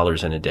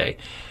 $10,000 in a day.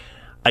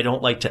 I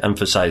don't like to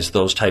emphasize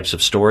those types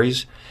of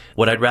stories.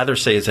 What I'd rather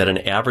say is that an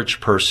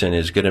average person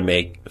is going to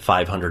make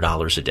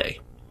 $500 a day,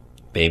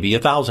 maybe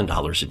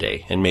 $1,000 a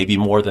day, and maybe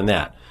more than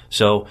that.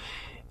 So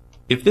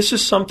if this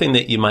is something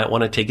that you might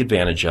want to take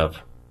advantage of,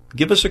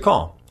 give us a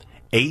call.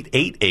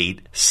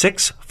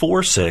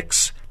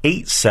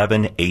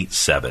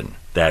 888-646-8787.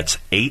 That's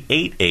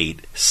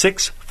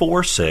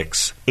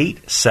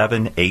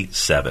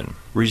 888-646-8787.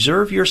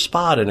 Reserve your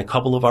spot in a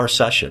couple of our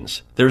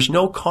sessions. There's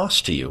no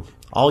cost to you.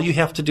 All you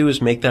have to do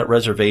is make that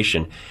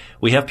reservation.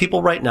 We have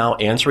people right now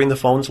answering the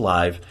phones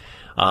live.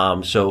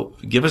 So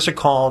give us a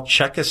call,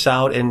 check us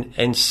out,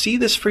 and see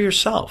this for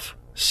yourself.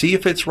 See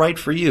if it's right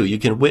for you. You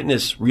can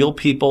witness real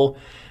people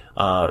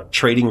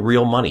trading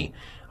real money.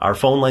 Our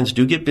phone lines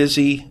do get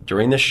busy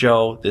during the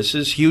show. This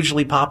is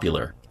hugely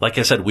popular. Like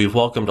I said, we've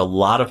welcomed a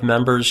lot of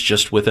members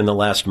just within the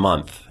last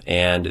month,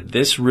 and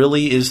this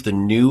really is the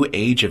new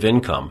age of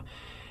income.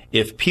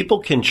 If people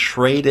can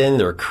trade in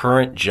their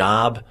current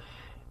job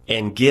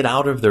and get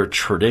out of their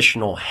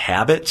traditional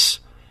habits,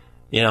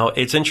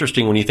 it's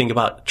interesting when you think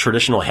about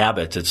traditional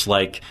habits. It's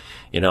like,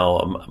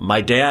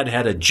 my dad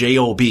had a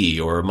job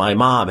or my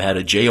mom had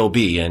a job,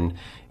 and,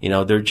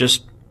 they're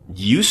just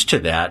used to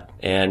that.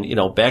 And,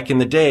 back in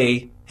the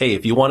day, hey,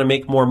 if you want to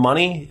make more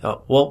money,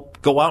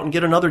 go out and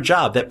get another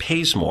job that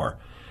pays more.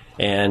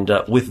 And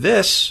with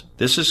this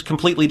is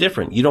completely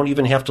different. You don't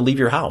even have to leave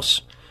your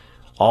house.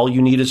 All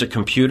you need is a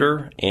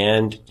computer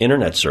and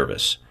internet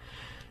service.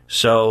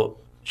 So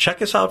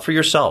check us out for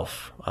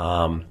yourself.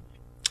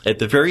 At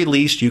the very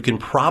least, you can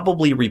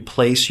probably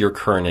replace your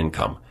current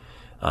income.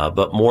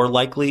 But more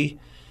likely,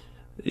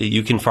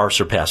 you can far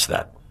surpass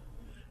that.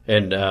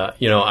 And,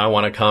 I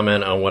want to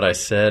comment on what I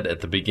said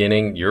at the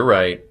beginning. You're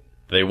right.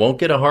 They won't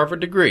get a Harvard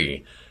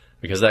degree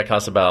because that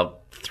costs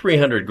about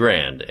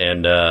 $300,000.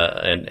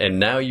 And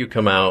now you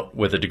come out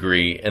with a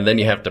degree and then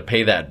you have to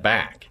pay that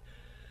back.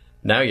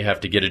 Now you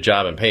have to get a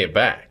job and pay it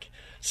back.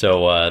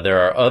 So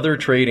there are other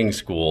trading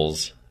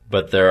schools,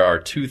 but there are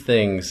two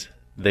things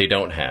they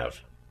don't have: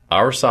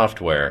 our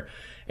software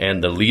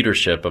and the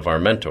leadership of our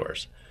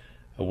mentors.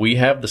 We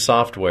have the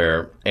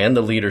software and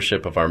the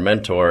leadership of our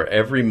mentor.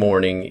 Every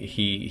morning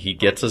he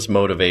gets us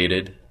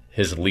motivated.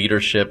 His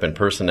leadership and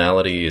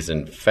personality is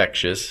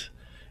infectious.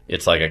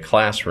 It's like a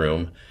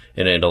classroom,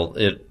 and it'll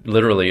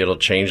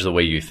change the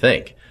way you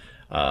think.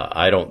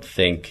 I don't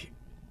think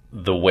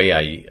the way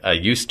I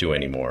used to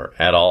anymore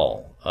at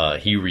all.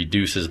 He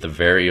reduces the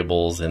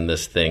variables in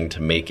this thing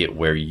to make it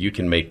where you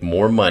can make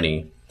more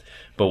money.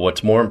 But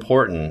what's more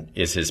important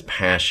is his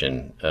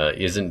passion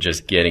isn't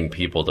just getting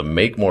people to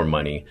make more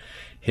money.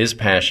 His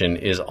passion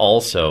is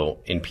also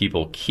in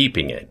people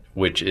keeping it,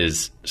 which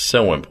is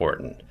so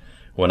important.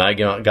 When I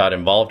got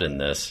involved in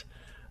this,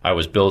 I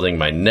was building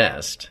my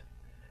nest,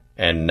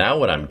 and now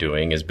what I'm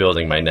doing is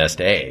building my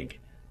nest egg.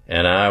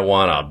 And I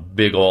want a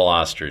big ol'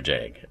 ostrich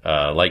egg.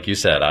 Like you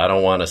said, I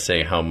don't want to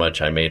say how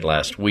much I made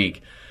last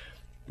week,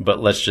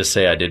 but let's just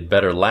say I did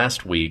better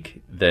last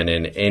week than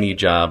in any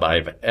job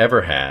I've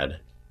ever had.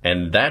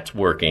 And that's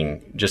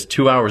working just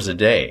 2 hours a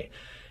day.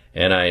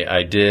 And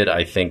I did,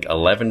 I think,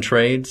 11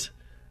 trades.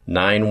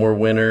 9 were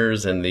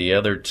winners, and the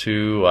other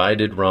 2 I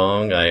did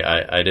wrong.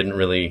 I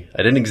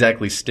didn't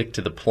exactly stick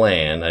to the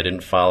plan. I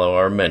didn't follow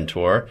our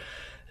mentor.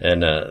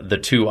 And the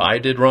 2 I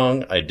did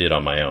wrong, I did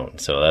on my own.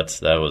 So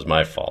that was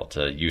my fault.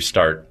 You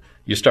start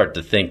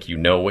to think you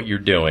know what you're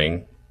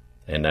doing,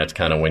 and that's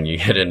kind of when you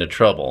get into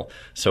trouble.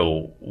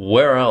 So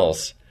where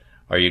else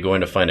are you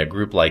going to find a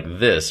group like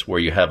this where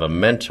you have a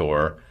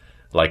mentor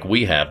like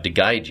we have to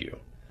guide you?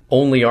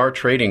 Only our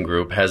trading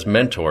group has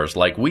mentors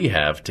like we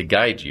have to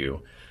guide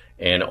you,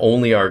 and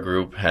only our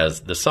group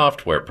has the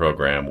software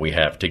program we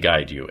have to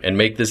guide you and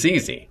make this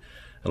easy.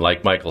 And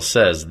like Michael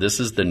says, this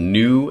is the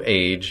new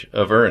age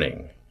of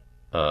earning.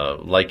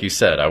 Like you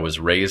said, I was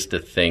raised to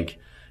think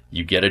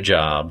you get a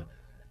job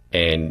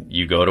and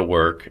you go to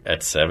work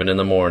at 7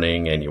 a.m.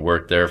 and you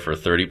work there for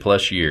 30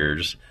 plus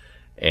years.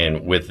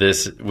 And with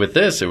this,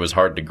 it was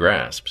hard to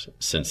grasp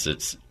since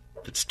it's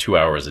 2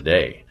 hours a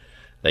day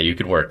that you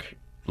could work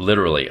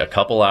literally a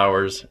couple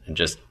hours and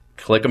just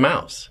click a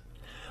mouse.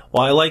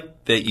 Well, I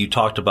like that you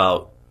talked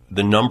about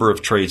the number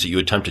of trades that you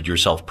attempted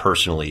yourself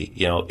personally.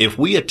 If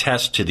we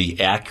attest to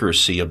the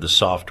accuracy of the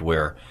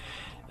software,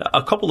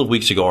 a couple of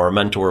weeks ago, our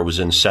mentor was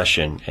in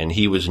session and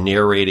he was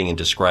narrating and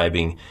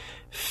describing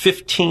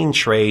 15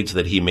 trades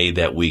that he made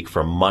that week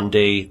from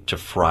Monday to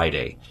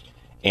Friday.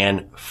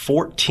 And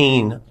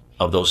 14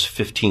 of those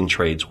 15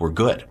 trades were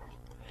good.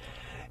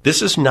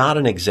 This is not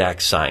an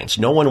exact science.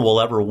 No one will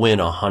ever win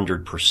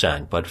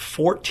 100%, but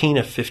 14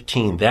 of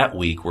 15 that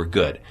week were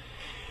good.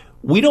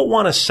 We don't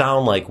want to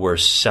sound like we're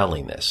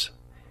selling this.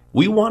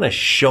 We want to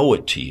show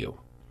it to you.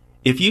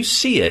 If you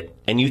see it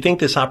and you think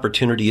this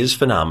opportunity is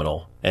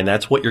phenomenal, and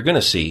that's what you're going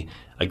to see,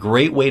 a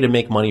great way to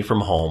make money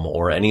from home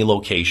or any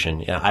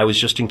location. I was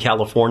just in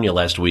California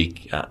last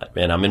week,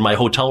 and I'm in my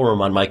hotel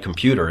room on my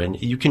computer, and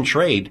you can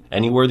trade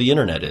anywhere the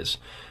internet is.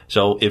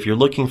 So if you're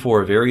looking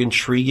for a very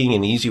intriguing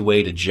and easy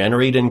way to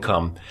generate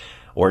income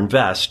or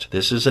invest,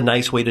 this is a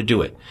nice way to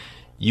do it.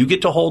 You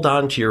get to hold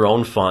on to your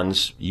own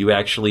funds. You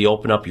actually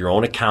open up your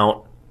own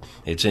account.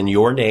 It's in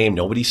your name.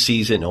 Nobody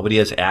sees it. Nobody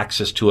has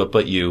access to it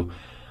but you.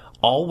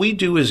 All we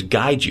do is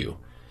guide you.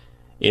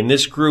 In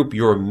this group,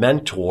 your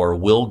mentor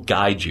will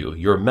guide you.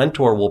 Your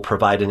mentor will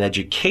provide an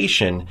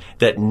education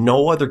that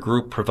no other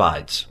group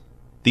provides.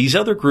 These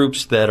other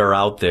groups that are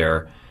out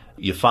there,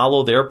 You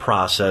follow their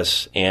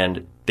process,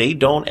 and they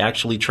don't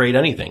actually trade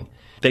anything.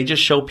 They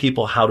just show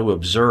people how to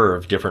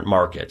observe different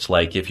markets.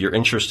 Like if you're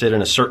interested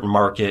in a certain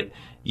market,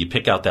 you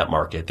pick out that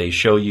market. They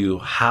show you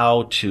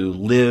how to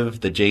live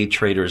the day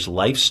trader's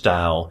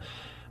lifestyle,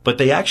 but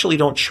they actually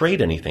don't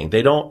trade anything.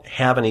 They don't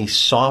have any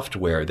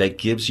software that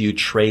gives you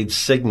trade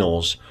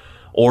signals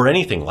or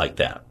anything like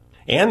that.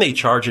 And they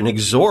charge an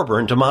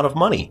exorbitant amount of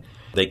money.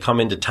 They come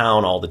into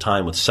town all the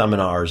time with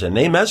seminars, and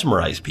they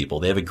mesmerize people.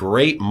 They have a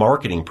great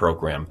marketing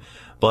program,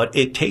 but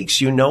it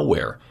takes you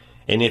nowhere.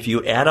 And if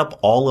you add up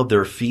all of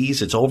their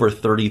fees, it's over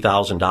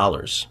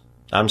 $30,000.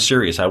 I'm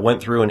serious. I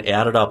went through and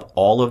added up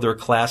all of their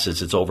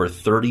classes. It's over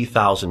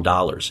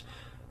 $30,000.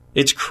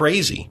 It's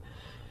crazy.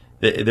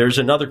 There's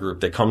another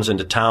group that comes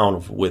into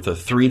town with a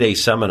 3-day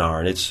seminar,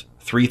 and it's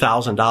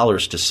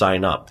 $3,000 to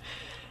sign up.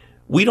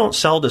 We don't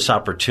sell this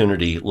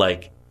opportunity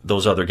like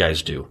those other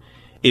guys do.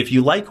 If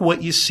you like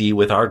what you see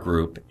with our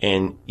group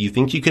and you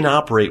think you can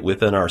operate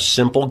within our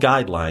simple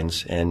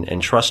guidelines,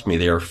 and trust me,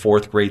 they are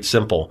 4th grade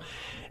simple,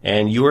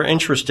 and you are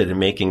interested in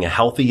making a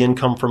healthy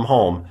income from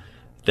home,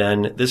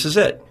 then this is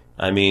it.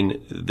 I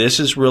mean, this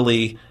is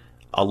really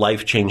a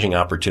life-changing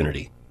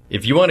opportunity.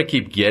 If you want to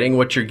keep getting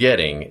what you're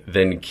getting,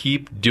 then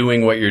keep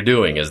doing what you're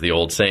doing, as the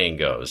old saying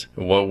goes.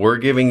 What we're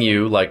giving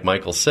you, like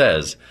Michael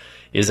says,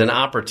 is an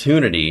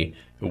opportunity.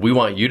 We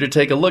want you to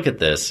take a look at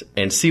this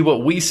and see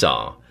what we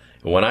saw.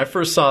 When I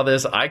first saw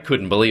this, I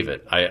couldn't believe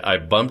it. I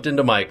bumped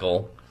into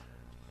Michael,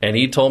 and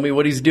he told me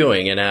what he's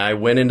doing, and I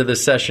went into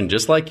this session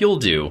just like you'll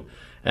do,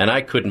 and I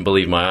couldn't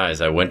believe my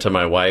eyes. I went to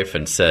my wife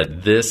and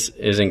said, this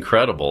is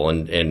incredible,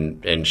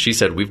 and she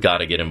said, we've got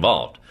to get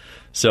involved.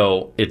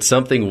 So it's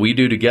something we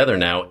do together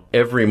now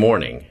every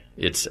morning.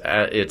 It's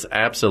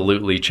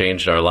absolutely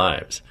changed our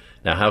lives.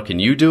 Now, how can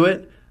you do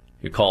it?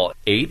 You call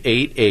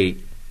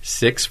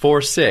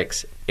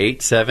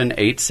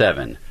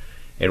 888-646-8787,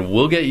 and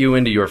we'll get you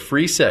into your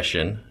free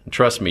session.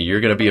 Trust me,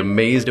 you're going to be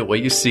amazed at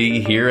what you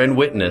see, hear, and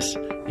witness.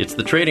 It's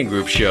the Trading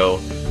Group Show,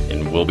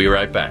 and we'll be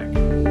right back.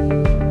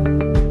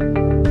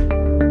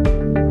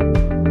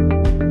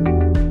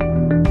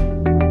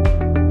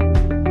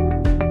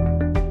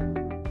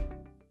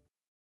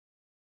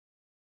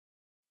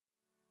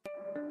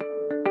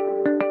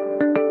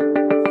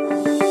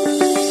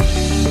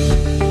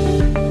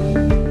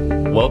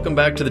 Welcome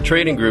back to the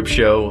Trading Group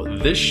Show.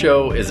 This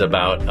show is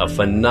about a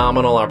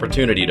phenomenal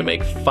opportunity to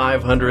make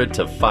 $500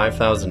 to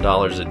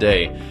 $5,000 a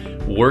day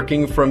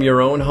working from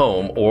your own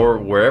home or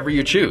wherever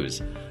you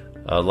choose.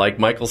 Like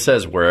Michael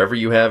says, wherever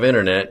you have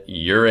internet,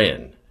 you're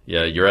in.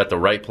 Yeah, you're at the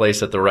right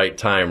place at the right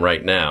time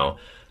right now.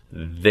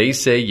 They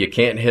say you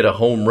can't hit a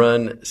home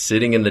run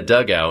sitting in the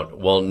dugout.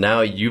 Well,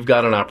 now you've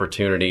got an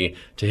opportunity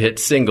to hit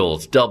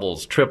singles,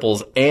 doubles,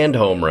 triples, and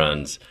home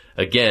runs.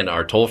 Again,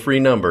 our toll-free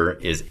number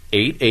is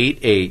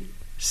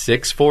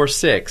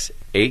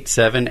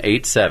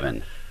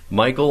 888-646-8787.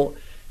 Michael,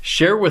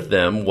 share with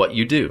them what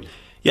you do.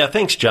 Yeah,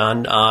 thanks,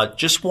 John.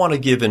 Just want to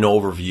give an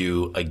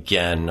overview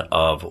again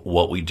of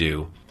what we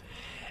do.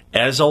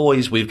 As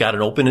always, we've got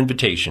an open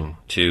invitation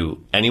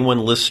to anyone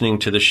listening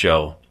to the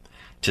show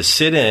to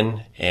sit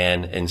in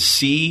and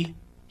see,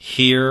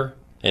 hear,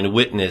 and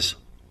witness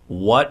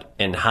what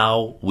and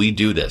how we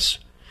do this.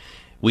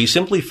 We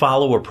simply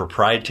follow a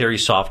proprietary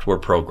software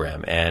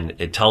program, and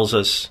it tells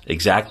us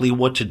exactly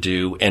what to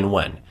do and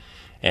when.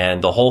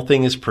 And the whole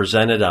thing is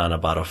presented on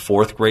about a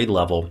 4th grade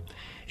level.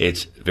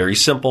 It's very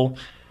simple,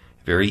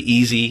 very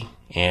easy,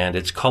 and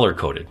it's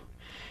color-coded.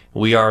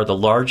 We are the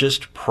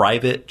largest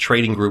private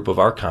trading group of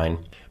our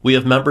kind. We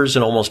have members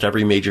in almost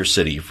every major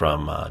city,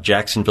 from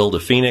Jacksonville to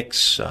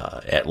Phoenix,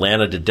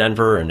 Atlanta to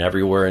Denver, and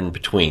everywhere in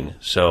between.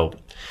 So,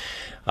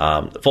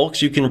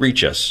 folks, you can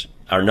reach us.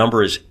 Our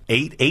number is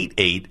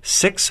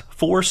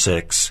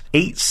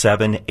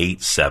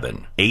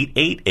 888-646-8787.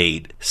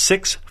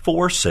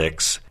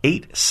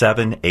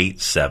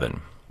 888-646-8787.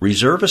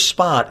 Reserve a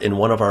spot in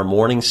one of our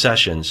morning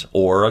sessions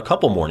or a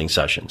couple morning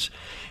sessions.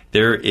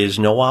 There is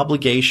no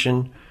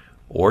obligation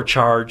or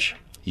charge.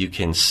 You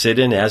can sit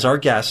in as our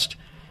guest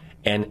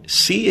and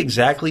see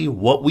exactly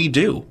what we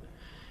do.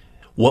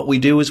 What we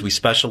do is we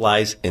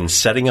specialize in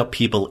setting up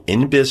people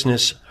in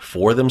business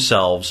for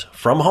themselves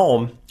from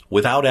home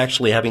without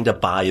actually having to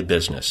buy a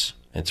business.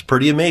 It's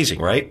pretty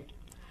amazing, right?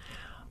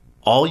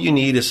 All you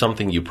need is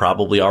something you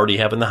probably already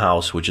have in the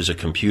house, which is a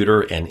computer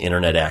and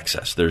internet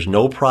access. There's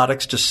no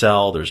products to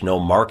sell. There's no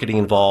marketing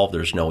involved.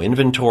 There's no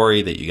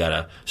inventory that you got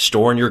to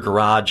store in your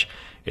garage.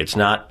 It's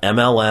not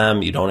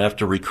MLM. You don't have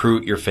to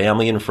recruit your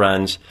family and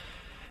friends.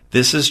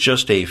 This is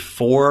just a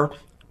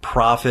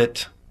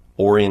for-profit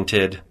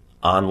oriented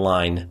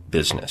online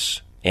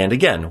business. And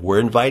again, we're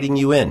inviting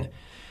you in.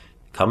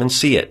 Come and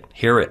see it,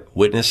 hear it,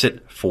 witness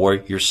it for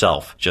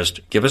yourself.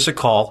 Just give us a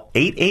call,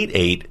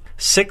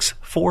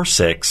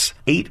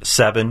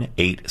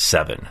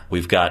 888-646-8787.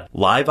 We've got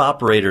live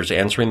operators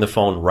answering the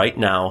phone right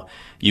now.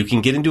 You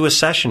can get into a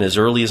session as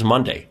early as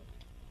Monday.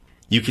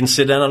 You can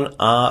sit in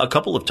a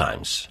couple of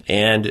times.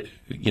 And,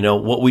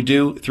 what we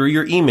do through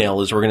your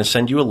email is we're going to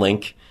send you a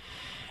link.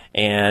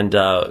 And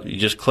you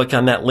just click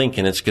on that link,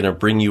 and it's going to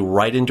bring you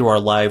right into our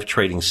live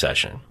trading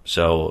session.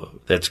 So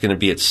that's going to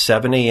be at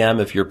 7 a.m.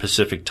 if you're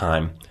Pacific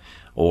time,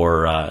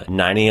 or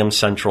 9 a.m.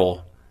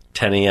 Central,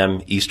 10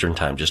 a.m. Eastern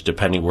time, just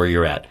depending where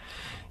you're at.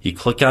 You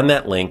click on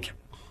that link,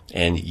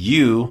 and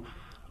you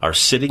are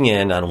sitting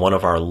in on one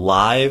of our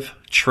live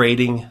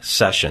trading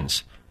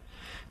sessions.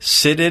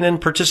 Sit in and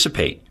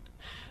participate.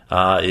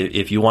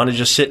 If you want to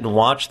just sit and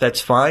watch,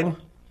 that's fine.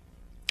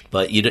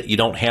 But you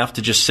don't have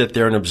to just sit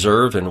there and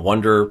observe and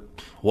wonder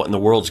what in the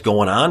world's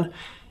going on.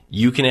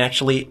 You can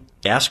actually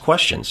ask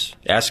questions.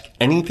 Ask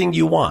anything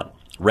you want.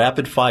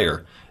 Rapid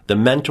fire. The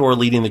mentor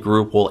leading the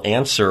group will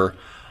answer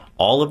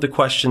all of the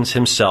questions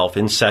himself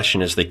in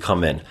session as they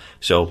come in.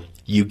 So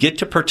you get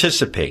to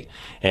participate.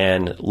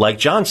 And like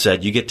John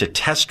said, you get to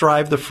test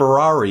drive the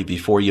Ferrari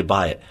before you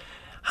buy it.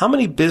 How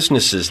many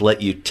businesses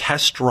let you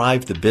test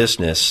drive the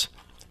business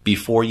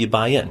before you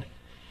buy in?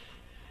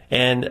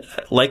 And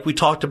like we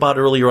talked about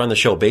earlier on the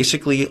show,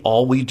 basically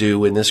all we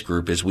do in this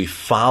group is we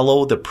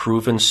follow the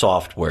proven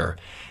software.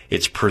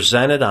 It's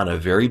presented on a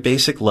very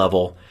basic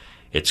level.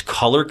 It's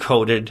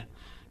color-coded.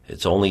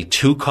 It's only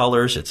 2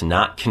 colors. It's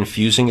not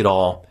confusing at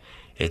all.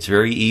 It's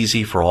very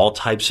easy for all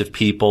types of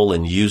people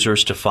and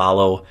users to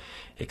follow,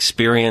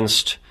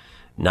 experienced,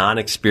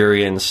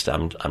 non-experienced.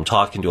 I'm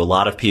talking to a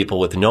lot of people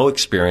with no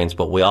experience,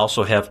 but we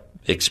also have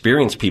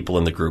experienced people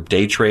in the group,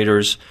 day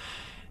traders,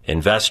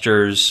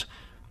 investors,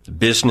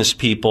 business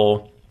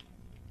people.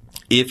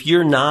 If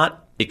you're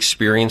not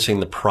experiencing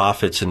the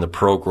profits in the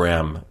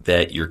program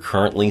that you're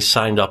currently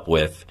signed up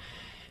with,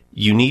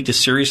 you need to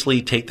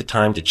seriously take the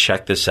time to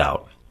check this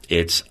out.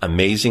 It's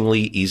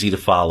amazingly easy to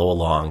follow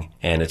along,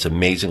 and it's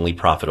amazingly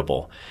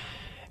profitable.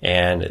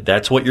 And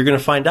that's what you're going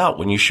to find out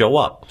when you show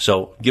up.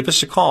 So give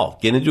us a call,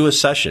 get into a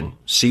session,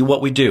 see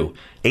what we do.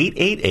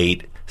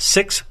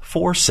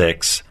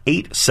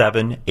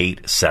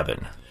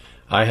 888-646-8787.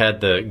 I had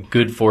the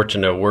good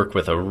fortune to work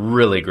with a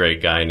really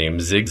great guy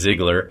named Zig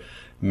Ziglar.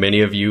 Many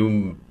of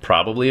you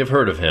probably have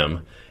heard of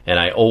him, and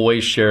I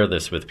always share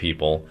this with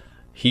people.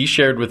 He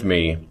shared with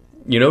me,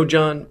 you know,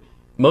 John,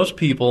 most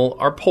people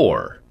are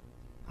poor.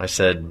 I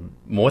said,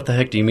 what the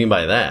heck do you mean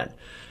by that?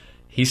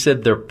 He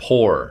said they're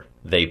poor.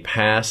 They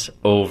pass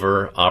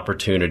over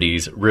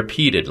opportunities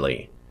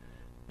repeatedly.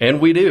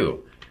 And we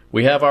do.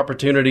 We have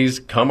opportunities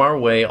come our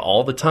way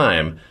all the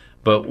time,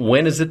 but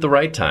when is it the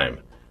right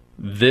time?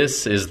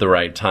 This is the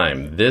right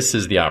time. This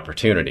is the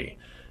opportunity.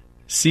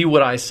 See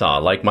what I saw.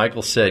 Like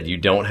Michael said, you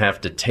don't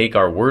have to take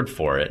our word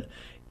for it.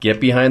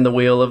 Get behind the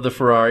wheel of the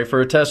Ferrari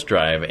for a test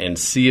drive and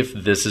see if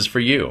this is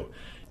for you.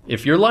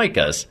 If you're like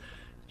us,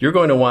 you're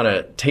going to want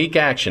to take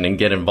action and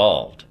get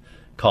involved.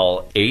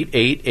 Call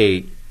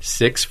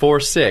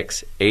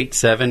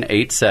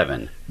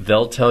 888-646-8787.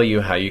 They'll tell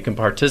you how you can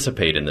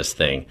participate in this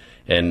thing.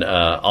 And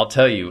I'll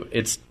tell you,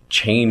 it's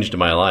changed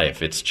my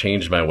life. It's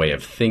changed my way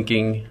of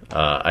thinking.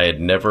 I had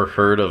never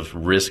heard of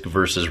risk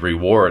versus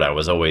reward. I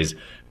was always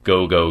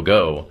go, go,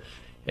 go.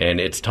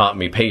 And it's taught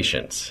me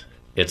patience.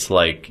 It's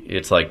like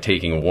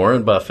taking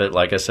Warren Buffett,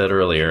 like I said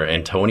earlier,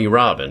 and Tony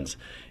Robbins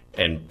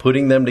and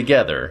putting them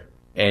together,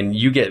 and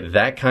you get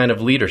that kind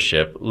of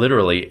leadership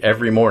literally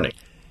every morning.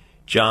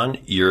 John,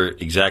 you're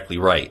exactly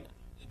right.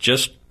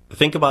 Just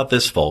think about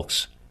this,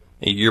 folks.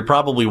 You're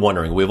probably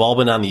wondering, we've all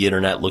been on the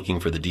internet looking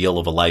for the deal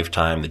of a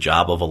lifetime, the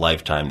job of a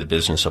lifetime, the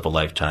business of a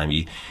lifetime.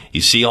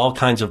 You see all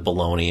kinds of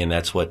baloney, and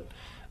that's what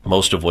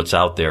most of what's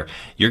out there.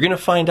 You're going to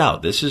find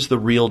out this is the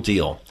real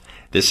deal.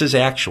 This is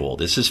actual.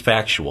 This is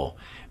factual.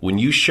 When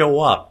you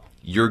show up,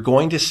 you're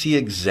going to see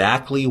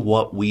exactly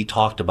what we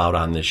talked about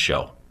on this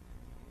show.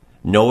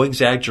 No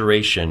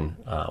exaggeration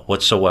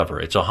whatsoever.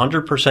 It's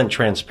 100%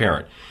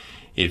 transparent.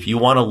 If you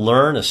want to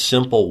learn a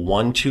simple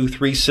 1, 2,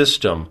 3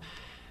 system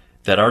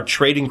that our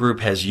trading group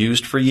has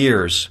used for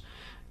years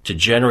to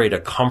generate a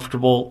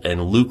comfortable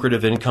and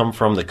lucrative income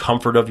from the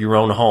comfort of your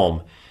own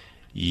home,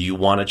 you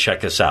want to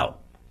check us out.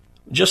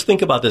 Just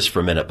think about this for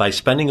a minute. By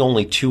spending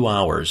only 2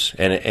 hours,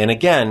 and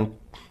again,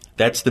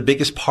 that's the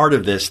biggest part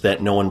of this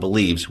that no one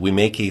believes. We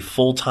make a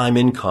full-time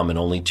income in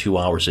only 2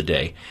 hours a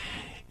day.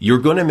 You're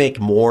going to make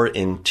more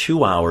in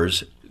 2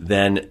 hours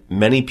than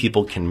many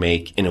people can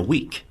make in a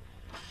week.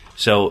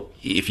 So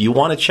if you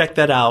want to check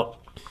that out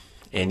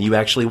and you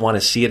actually want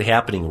to see it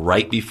happening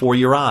right before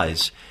your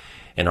eyes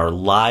in our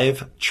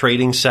live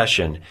trading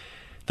session,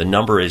 the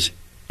number is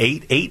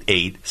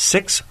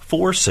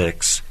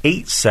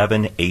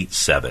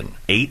 888-646-8787.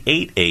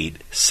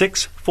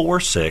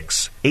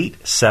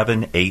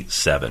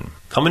 888-646-8787.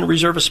 Come and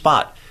reserve a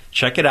spot.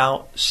 Check it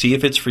out. See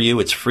if it's for you.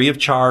 It's free of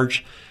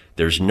charge.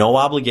 There's no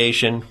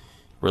obligation.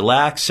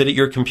 Relax, sit at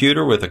your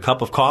computer with a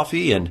cup of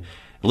coffee and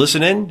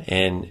listen in,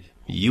 and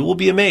you will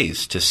be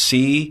amazed to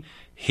see,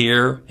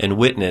 hear, and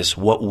witness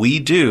what we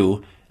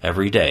do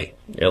every day.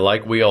 Yeah,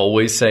 like we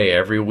always say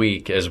every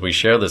week as we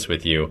share this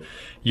with you,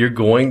 you're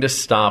going to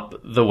stop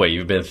the way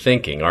you've been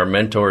thinking. Our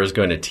mentor is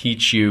going to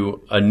teach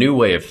you a new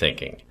way of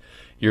thinking.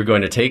 You're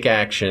going to take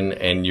action,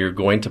 and you're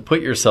going to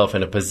put yourself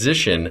in a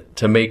position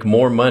to make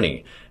more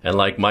money. And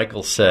like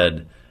Michael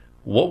said,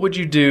 what would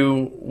you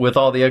do with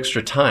all the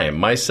extra time?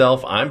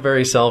 Myself, I'm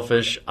very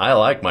selfish. I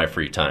like my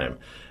free time.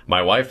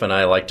 My wife and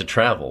I like to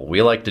travel.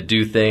 We like to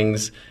do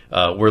things.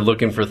 We're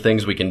looking for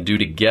things we can do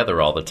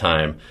together all the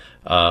time.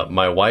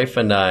 My wife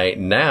and I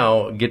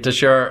now get to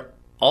share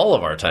all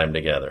of our time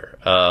together.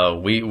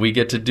 We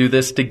get to do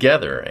this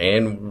together,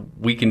 and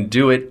we can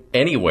do it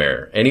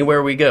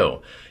anywhere we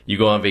go. You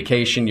go on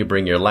vacation, you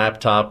bring your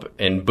laptop,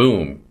 and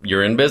boom,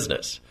 you're in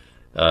business.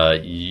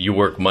 You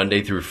work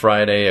Monday through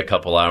Friday, a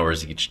couple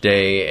hours each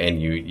day,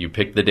 and you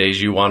pick the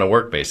days you want to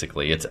work,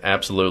 basically.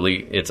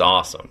 It's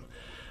awesome.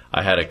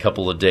 I had a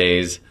couple of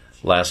days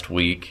last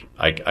week.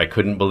 I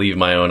couldn't believe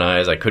my own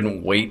eyes. I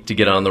couldn't wait to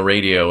get on the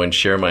radio and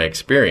share my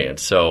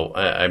experience. So,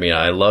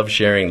 I love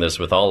sharing this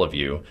with all of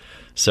you.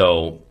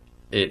 So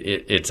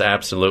it's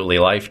absolutely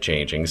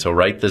life-changing. So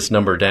write this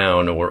number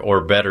down,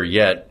 or better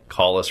yet,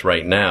 call us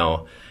right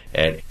now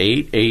at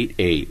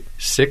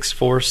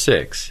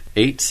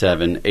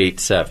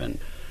 888-646-8787.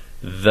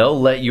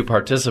 They'll let you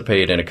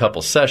participate in a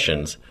couple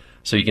sessions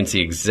so you can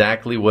see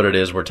exactly what it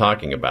is we're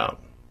talking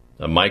about.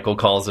 Michael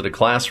calls it a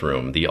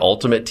classroom. The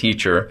ultimate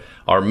teacher,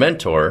 our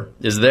mentor,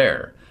 is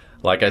there.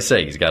 Like I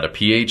say, he's got a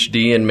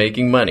PhD in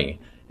making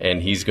money,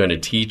 and he's going to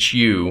teach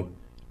you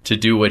to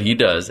do what he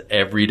does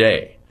every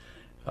day.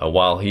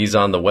 While he's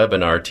on the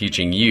webinar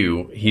teaching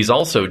you, he's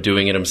also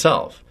doing it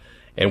himself.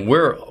 And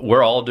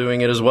we're all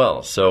doing it as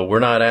well. So we're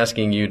not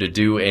asking you to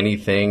do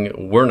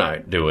anything we're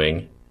not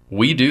doing.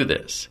 We do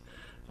this.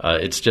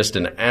 It's just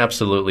an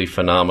absolutely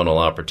phenomenal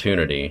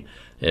opportunity.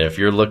 And if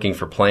you're looking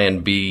for Plan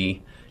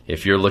B,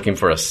 if you're looking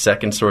for a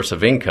second source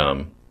of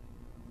income,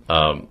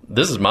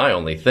 this is my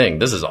only thing.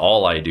 This is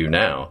all I do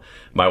now.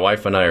 My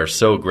wife and I are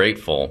so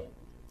grateful,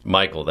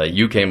 Michael, that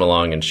you came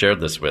along and shared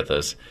this with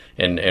us.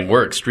 And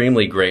we're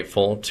extremely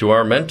grateful to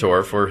our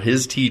mentor for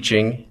his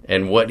teaching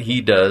and what he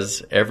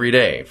does every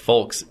day.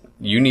 Folks,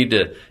 you need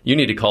to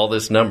call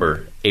this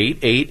number,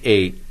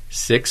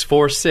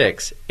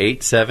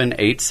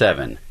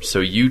 888-646-8787, so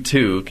you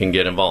too can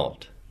get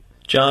involved.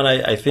 John,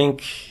 I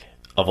think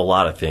of a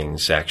lot of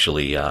things,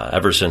 actually,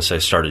 ever since I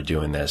started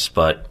doing this.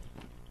 But,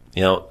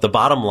 the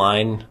bottom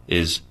line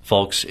is,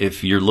 folks,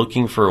 if you're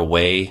looking for a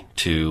way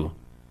to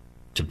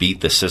beat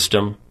the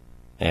system,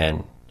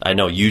 and I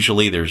know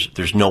usually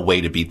there's no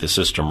way to beat the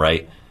system,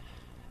 right?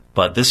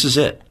 But this is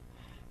it.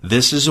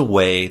 This is a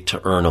way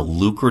to earn a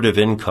lucrative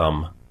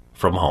income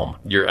from home.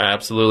 You're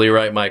absolutely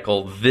right,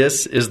 Michael.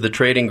 This is the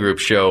Trading Group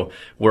Show.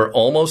 We're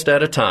almost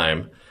out of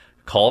time.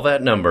 Call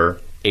that number,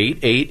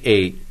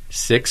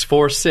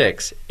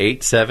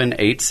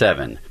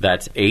 888-646-8787.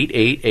 That's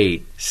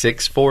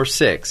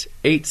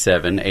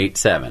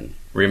 888-646-8787.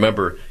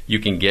 Remember, you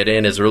can get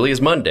in as early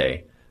as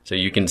Monday, so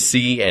you can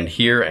see and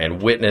hear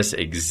and witness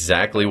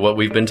exactly what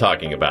we've been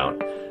talking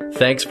about.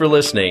 Thanks for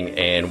listening,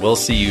 and we'll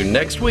see you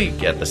next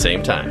week at the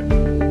same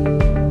time.